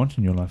might want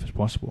in your life is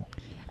possible.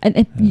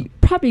 And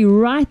probably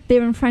right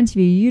there in front of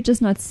you, you're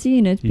just not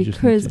seeing it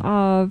because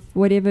of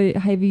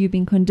however you've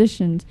been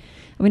conditioned.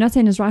 And we're not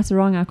saying it's right or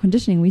wrong, our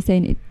conditioning. We're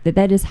saying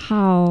that is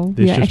how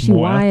we are actually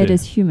wired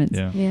as humans.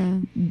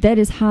 That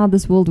is how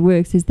this world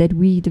works, is that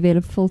we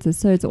develop filters.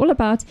 So it's all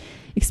about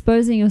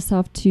exposing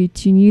yourself to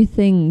new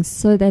things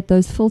so that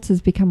those filters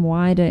become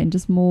wider and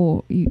just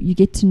more, you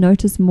get to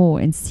notice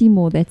more and see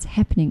more that's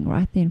happening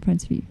right there in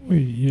front of you. Well,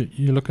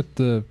 you look at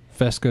the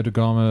Vasco da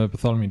Gama,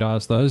 Bartholomew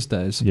Dias those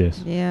days.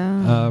 Yes.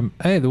 Yeah.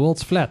 Hey, the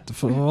world's flat.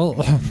 The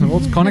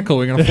world's conical.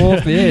 We're going to fall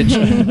off the edge.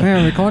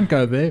 Man, we can't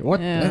go there.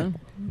 What? Yeah.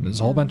 There's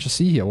a whole bunch of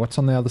sea here. What's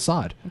on the other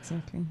side?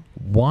 Exactly.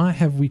 Why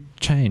have we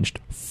changed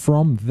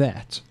from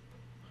that,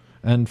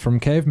 and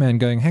from caveman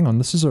going, hang on,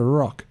 this is a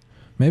rock.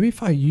 Maybe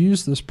if I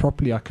use this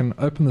properly, I can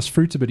open this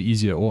fruit a bit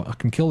easier, or I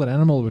can kill that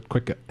animal a bit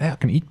quicker. Hey, I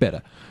can eat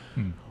better.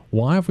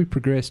 Why have we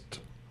progressed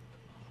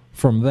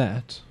from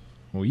that,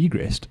 or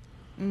egressed,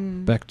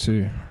 back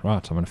to,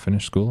 right, I'm going to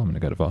finish school, I'm going to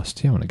go to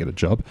varsity, I'm going to get a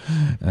job,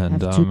 and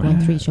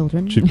 2.3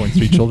 children.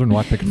 2.3 children,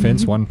 white picket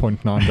fence,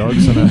 1.9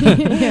 dogs,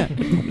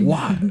 and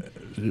why?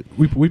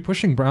 We're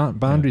pushing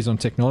boundaries on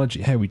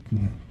technology. Hey,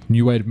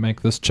 new way to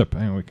make this chip.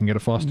 Hey, we can get a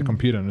faster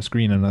computer and a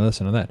screen and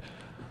this and that.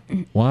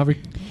 Why have we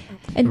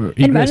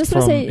regressed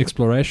from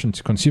exploration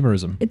to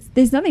consumerism?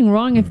 There's nothing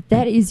wrong if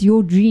that is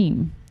your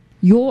dream.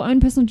 Your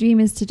own personal dream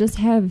is to just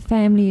have a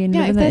family and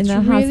live in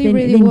a house.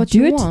 Then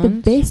do it to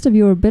the best of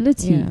your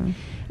ability,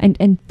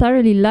 and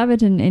thoroughly love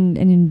it and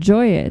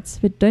enjoy it.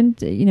 But don't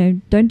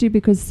do it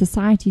because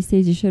society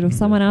says you should, or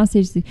someone else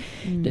says do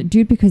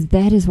it because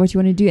that is what you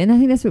want to do. And I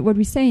think that's what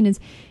we're saying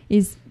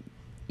is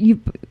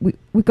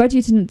we got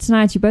you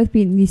tonight. You both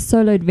being these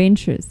solo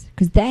adventurers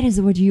because that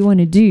is what you want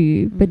to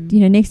do. But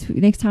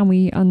next time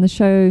we on the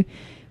show,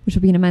 which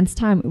will be in a month's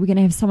time, we're going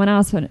to have someone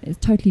else on a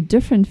totally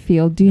different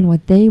field doing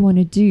what they want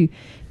to do.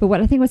 But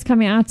what I think what's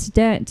coming out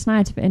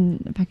tonight,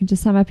 and if I can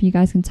just sum up and you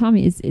guys can tell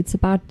me, is it's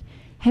about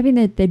having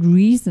that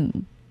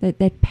reason,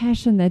 that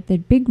passion,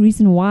 that big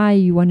reason why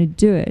you want to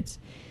do it.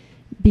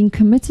 being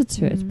committed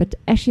to it, but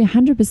actually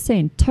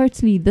 100%,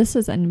 totally this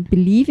is, and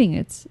believing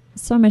it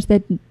so much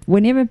that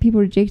whenever people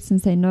reject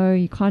and say, no,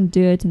 you can't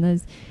do it,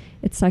 and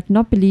it's like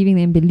not believing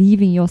them,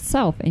 believing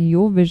yourself and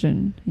your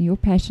vision and your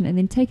passion, and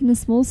then taking the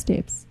small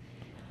steps,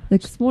 the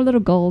small little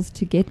goals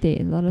to get there.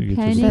 A lot of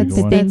planning,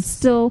 but then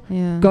still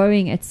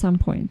going at some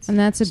point. And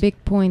that's a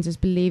big point, is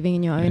believing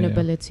in your own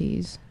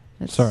abilities.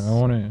 Sorry, I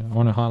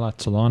want to highlight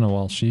Telana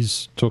while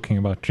she's talking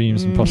about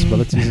dreams and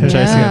possibilities and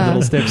chasing at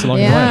little steps along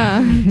the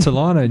way.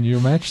 Telana and your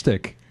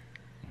matchstick.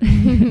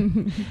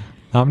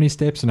 How many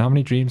steps and how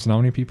many dreams and how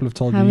many people have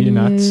told you you're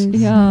nuts?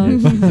 Yeah,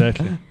 yes,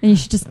 exactly. And you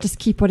should just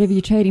keep whatever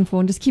you're trading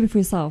for and just keep it for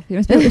yourself. You know,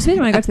 especially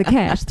when I go to the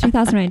cash,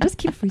 3,000 rand, just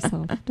keep it for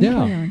yourself.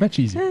 Don't much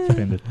easier.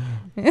 Spend it.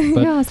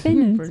 Yeah,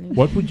 spend it.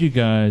 What would you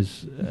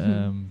guys,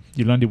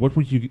 Jolandie?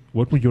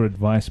 What would your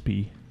advice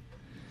be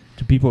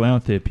to people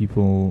out there?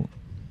 People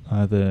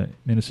either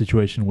in a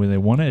situation where they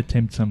want to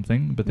attempt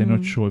something but they're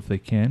not sure if they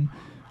can,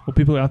 or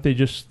people out there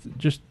just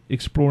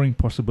exploring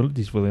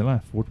possibilities for their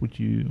life. What would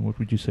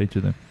you say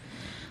to them?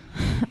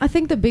 I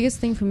think the biggest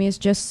thing for me is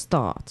just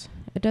start.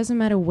 It doesn't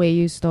matter where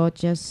you start,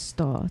 just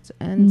start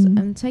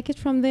and take it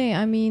from there.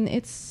 I mean,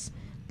 it's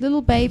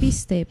little baby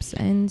steps,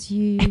 and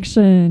you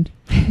action,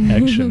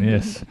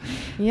 yes.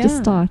 Yeah. Just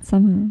start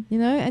somehow, you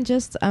know, and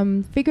just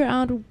figure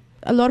out.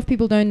 A lot of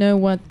people don't know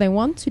what they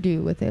want to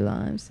do with their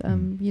lives.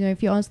 You know,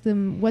 if you ask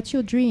them, what's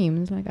your dream?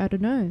 It's like, I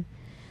don't know.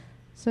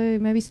 So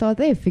maybe start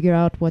there. Figure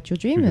out what your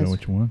dream is.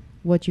 What you want.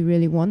 What you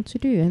really want to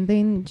do. And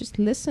then just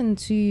listen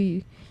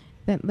to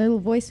that little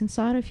voice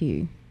inside of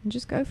you. And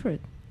just go for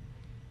it.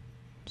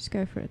 Just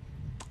go for it.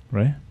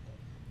 Right?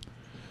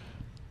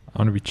 I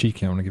want to be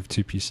cheeky. I want to give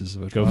 2 pieces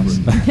of Go advice.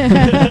 for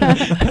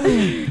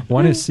it.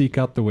 One is seek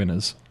out the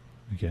winners.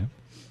 Okay.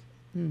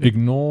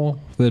 Ignore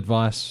the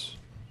advice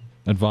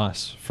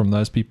from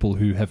those people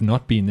who have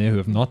not been there, who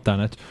have not done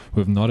it,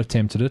 who have not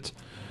attempted it.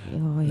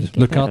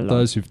 Look out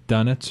those who've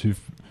done it.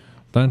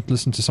 Don't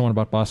listen to someone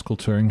about bicycle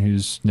touring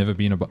who's never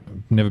been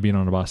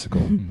on a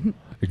bicycle.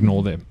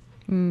 Ignore them.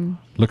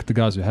 Look at the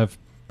guys who have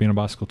been on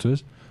bicycle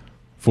tours,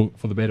 for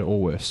the better or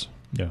worse.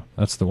 Yeah,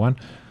 that's the one.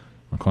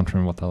 I can't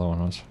remember what the other one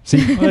was. See,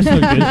 that's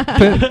not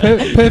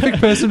good. Perfect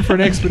person for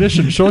an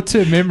expedition.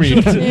 Short-term memory.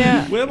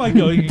 Yeah. Where am I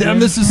going? Damn,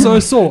 this is so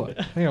sore.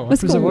 Hang on,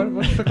 what's the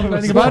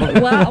complaining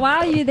about?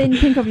 While you then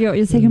think of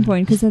your second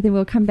point, because I think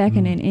we'll come back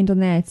and end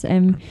on that.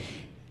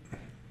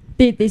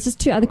 There's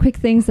just 2 other quick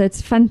things,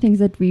 fun things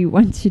that we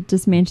want to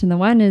just mention. The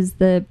one is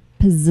the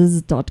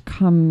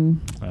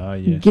pizziz.com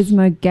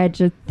gizmo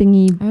gadget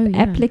thingy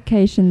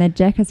application that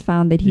Jack has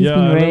found that he's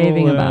been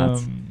raving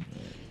about.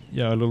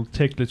 A little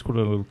tech, let's call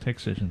it a little tech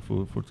session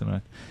for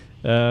tonight.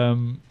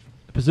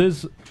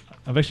 Pizziz,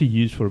 I've actually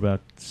used for about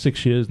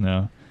 6 years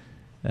now.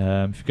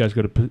 If you guys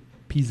go to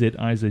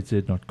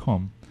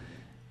pzizz.com,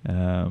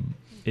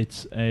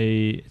 it's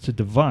a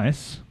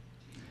device.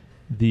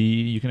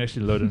 You can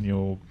actually load on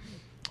your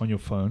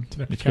phone. It's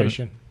an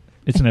application.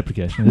 It's an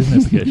application. It is an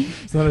application.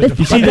 It's not a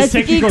you see the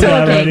technical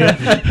guy right here.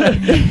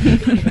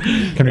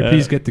 Can we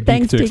please get the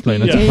geek to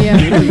explain it?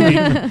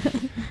 Yeah.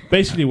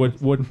 Basically,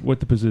 what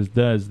the Pizziz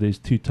does, there's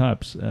 2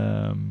 types.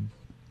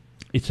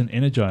 It's an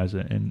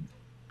energizer, and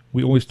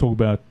we always talk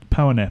about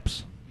power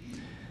naps.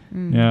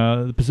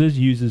 Now, the Pizziz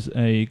uses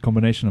a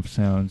combination of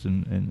sounds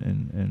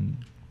and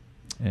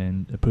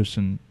a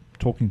person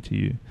talking to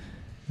you,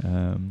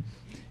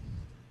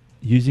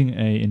 using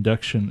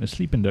a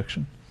sleep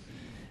induction,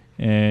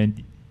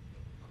 and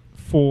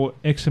for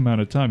X amount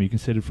of time, you can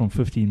set it from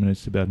 15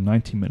 minutes to about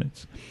 90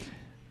 minutes.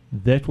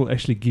 That will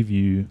actually give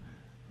you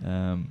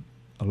a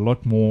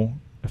lot more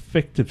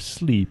effective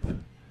sleep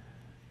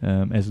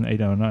as an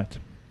 8-hour night.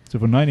 So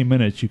for 90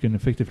 minutes, you can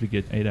effectively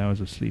get 8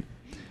 hours of sleep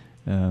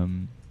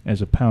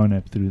as a power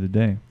nap through the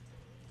day.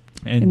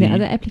 And the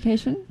other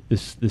application? The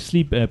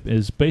sleep app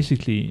is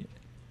basically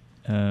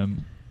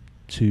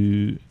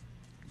to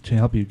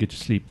help you get to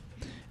sleep,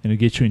 and it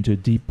gets you into a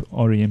deep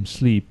REM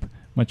sleep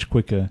much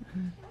quicker,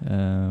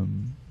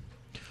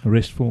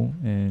 restful,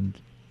 and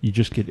you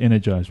just get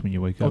energized when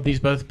you wake up. Are these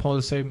both part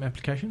of the same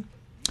application?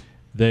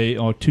 They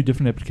are 2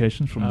 different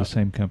applications from the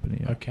same company.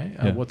 Yeah. Okay.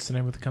 What's the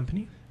name of the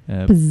company?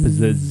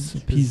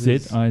 Pizziz.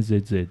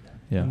 P-Z-I-Z-Z.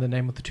 Yeah. And the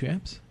name of the 2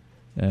 apps?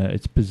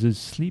 It's Pizziz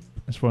Sleep,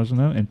 as far as I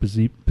know, and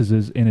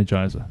Pizziz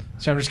Energizer.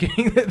 So I'm just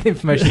getting the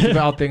information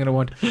out there I'm going to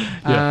want.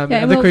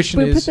 The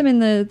question is... We'll put them in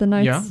the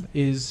notes. Yeah.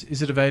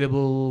 Is it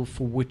available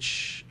for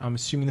which... I'm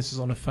assuming this is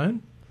on a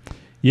phone?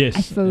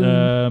 Yes.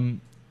 iPhone.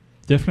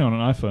 Definitely on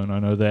an iPhone, I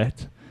know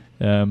that.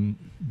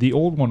 The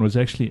old one was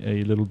actually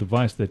a little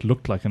device that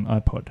looked like an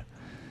iPod.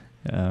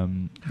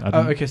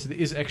 Okay, so there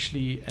is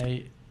actually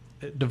a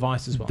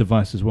device as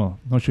well.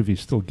 Not sure if you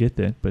still get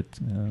that, but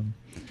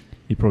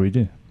you probably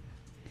do.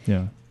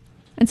 Yeah.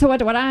 And so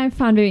what I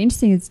found very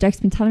interesting is Jack's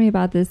been telling me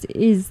about this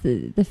is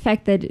the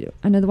fact that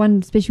I know the one,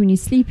 especially when you're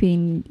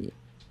sleeping,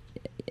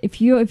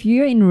 if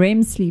you're in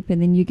REM sleep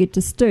and then you get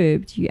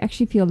disturbed, you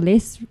actually feel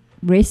less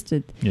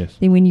rested Yes.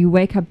 than when you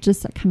wake up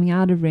just coming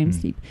out of REM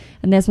sleep.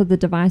 And that's what the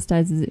device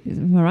does.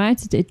 Am I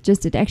right?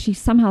 It actually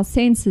somehow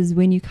senses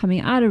when you're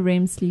coming out of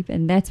REM sleep,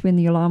 and that's when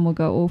the alarm will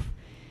go off.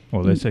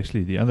 Well, that's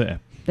actually the other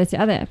app. That's the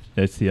other app.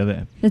 That's the other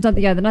app. That's not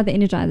the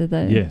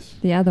Energizer. Yes.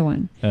 The other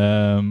one.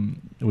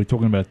 We're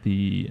talking about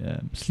the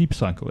Sleep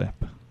Cycle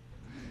app.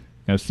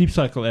 Now, Sleep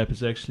Cycle app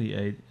is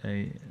actually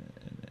a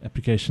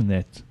application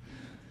that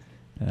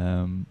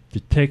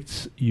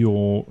detects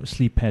your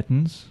sleep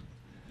patterns,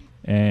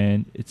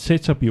 and it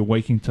sets up your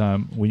waking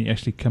time when you're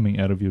actually coming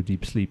out of your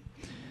deep sleep.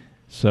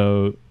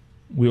 So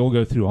we all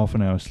go through half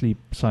an hour sleep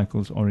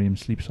cycles, REM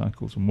sleep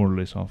cycles, or more or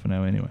less half an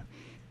hour anyway.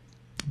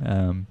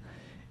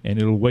 And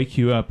it'll wake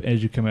you up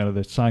as you come out of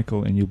that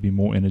cycle, and you'll be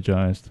more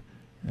energized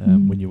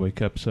when you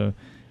wake up. So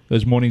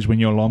those mornings when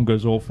your alarm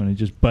goes off and it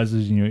just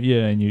buzzes in your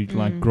ear and you're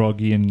like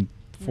groggy and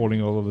falling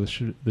all over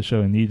the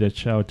show and need that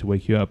shower to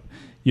wake you up,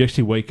 you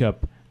actually wake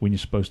up when you're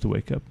supposed to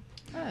wake up.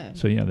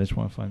 So yeah, that's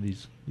why I find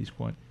these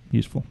quite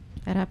useful.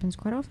 That happens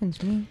quite often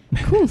to me.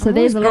 Cool. So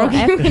there's a little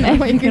app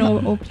you can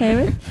all play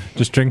with.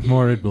 Just drink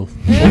more Red Bull.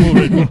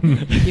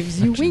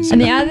 Gives you wings.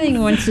 And the other thing I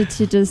wanted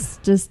to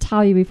just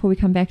tell you before we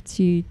come back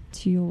to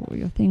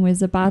your thing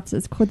was about,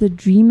 it's called the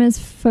Dreamers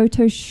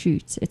Photo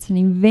Shoot. It's an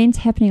event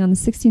happening on the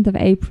 16th of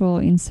April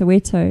in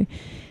Soweto,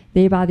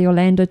 there by the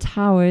Orlando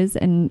Towers,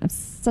 and it's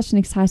such an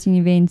exciting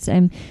event.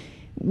 And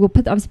we'll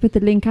obviously put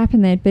the link up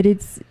in that, but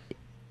it's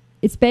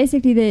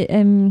basically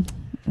the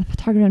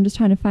photographer, I'm just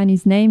trying to find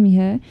his name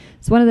here.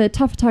 It's one of the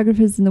top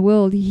photographers in the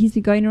world. He's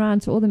been going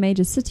around to all the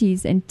major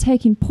cities and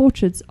taking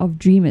portraits of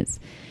dreamers.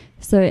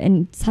 So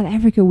in South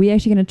Africa, we're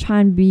actually going to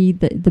try and be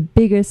the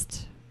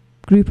biggest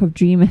group of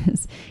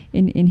dreamers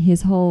in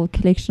his whole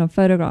collection of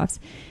photographs.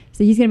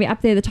 So he's going to be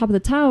up there at the top of the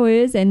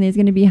towers, and there's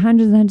going to be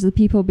hundreds and hundreds of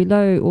people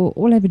below, or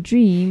all have a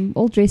dream,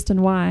 all dressed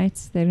in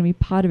white. They're going to be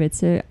part of it.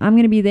 So I'm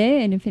going to be there,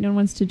 and if anyone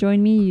wants to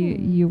join me,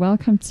 you're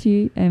welcome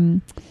to.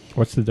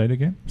 What's the date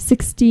again?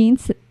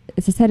 16th.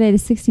 It's a Saturday, the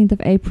 16th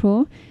of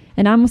April,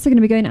 and I'm also going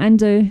to be going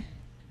under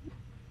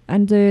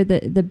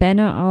the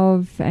banner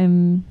of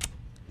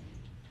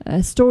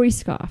a Story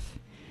Scarf.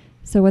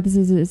 So what this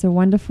is a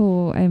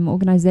wonderful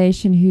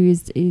organization who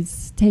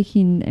is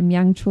taking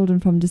young children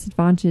from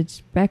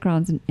disadvantaged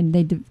backgrounds, and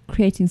they're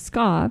creating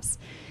scarves,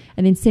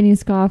 and then sending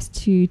scarves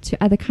to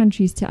other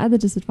countries, to other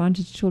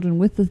disadvantaged children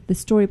with the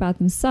story about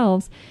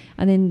themselves,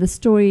 and then the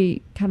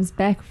story comes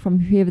back from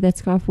whoever that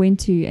scarf went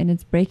to, and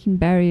it's breaking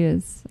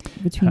barriers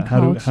between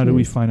cultures. How do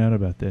we find out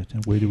about that,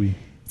 and where do we?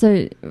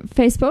 So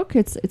Facebook,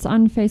 it's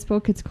on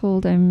Facebook. It's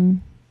called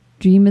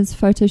Dreamers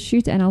Photo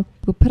Shoot, and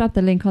we'll put up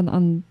the link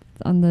on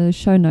the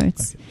show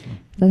notes.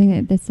 Okay. I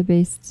think that's the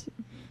best.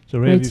 So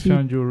Ray, have you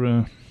found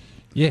your?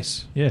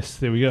 Yes. Yes,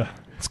 there we go.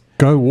 Let's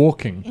go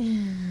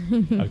walking.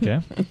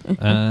 Okay.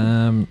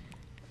 I'm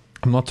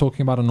not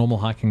talking about a normal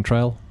hiking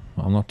trail.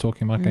 I'm not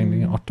talking about going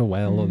to Otter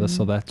Whale or this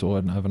or that or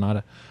an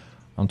overnighter.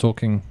 I'm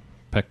talking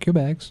pack your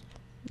bags.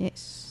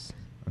 Yes.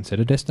 And set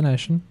a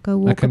destination. Go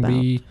walk It can about.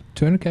 be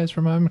 200 k's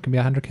from home. It can be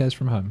 100 k's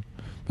from home.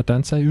 But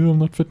don't say, I'm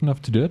not fit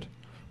enough to do it.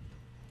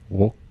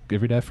 Walk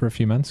every day for a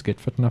few months. Get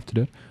fit enough to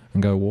do it.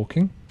 And go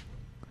walking.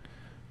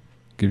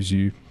 Gives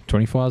you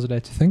 24 hours a day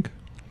to think.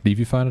 Leave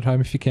your phone at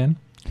home if you can.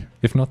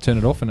 If not, turn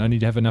it off and only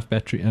have enough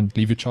battery, and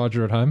leave your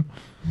charger at home.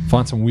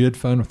 Find some weird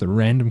phone with a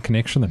random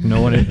connection that no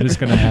one is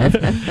going to have.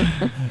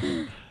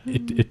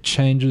 It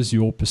changes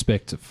your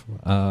perspective.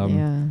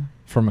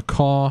 From a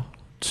car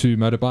to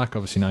motorbike,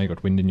 obviously now you've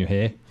got wind in your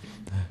hair,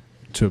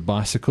 to a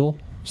bicycle.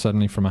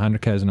 Suddenly from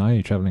 100 k's an hour,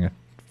 you're traveling at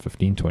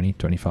 15, 20,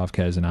 25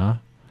 k's an hour.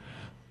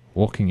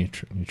 Walking, you're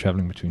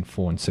traveling between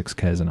 4 and 6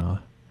 k's an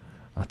hour.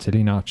 I tell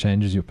you now, it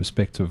changes your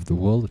perspective of the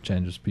world. It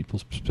changes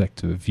people's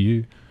perspective of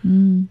you.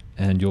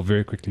 And you'll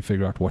very quickly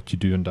figure out what you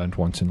do and don't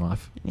want in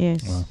life.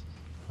 Yes.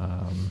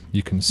 Wow.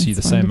 You can see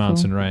That's the same wonderful.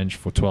 mountain range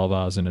for 12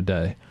 hours in a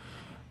day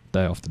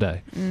after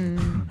day.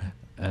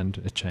 And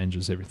it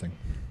changes everything.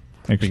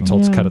 Being Excellent.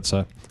 told to cut it.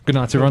 So good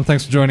night, everyone.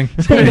 Thanks for joining.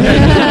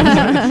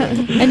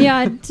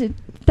 And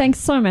thanks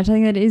so much. I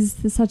think that is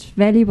such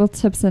valuable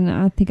tips, and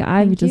I think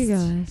I've Thank you, just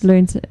guys.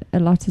 learned a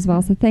lot as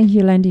well. So thank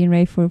you, Jolandie and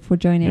Ray, for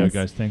joining Yeah, us.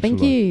 guys, thanks Thank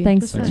a lot. you.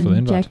 Thanks Thanks for the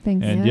invite. Jack.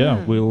 Thanks. And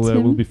Yeah. we'll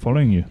Tim? be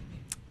following you.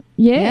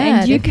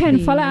 Yeah, and you definitely.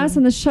 can follow us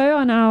on the show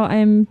on our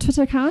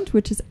Twitter account,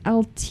 which is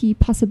LT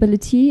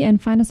Possibility,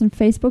 and find us on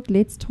Facebook,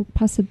 Let's Talk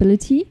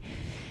Possibility.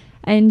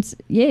 And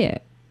yeah,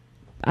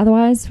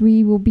 otherwise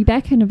we will be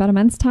back in about a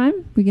month's time.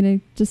 We're going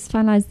to just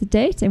finalize the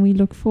date, and we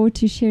look forward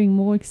to sharing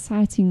more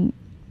exciting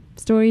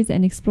stories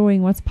and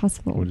exploring what's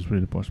possible. What is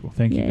really possible.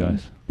 Thank you, Yeah.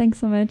 guys. Thanks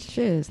so much.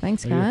 Cheers.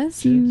 Thanks, Okay. guys.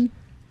 See you.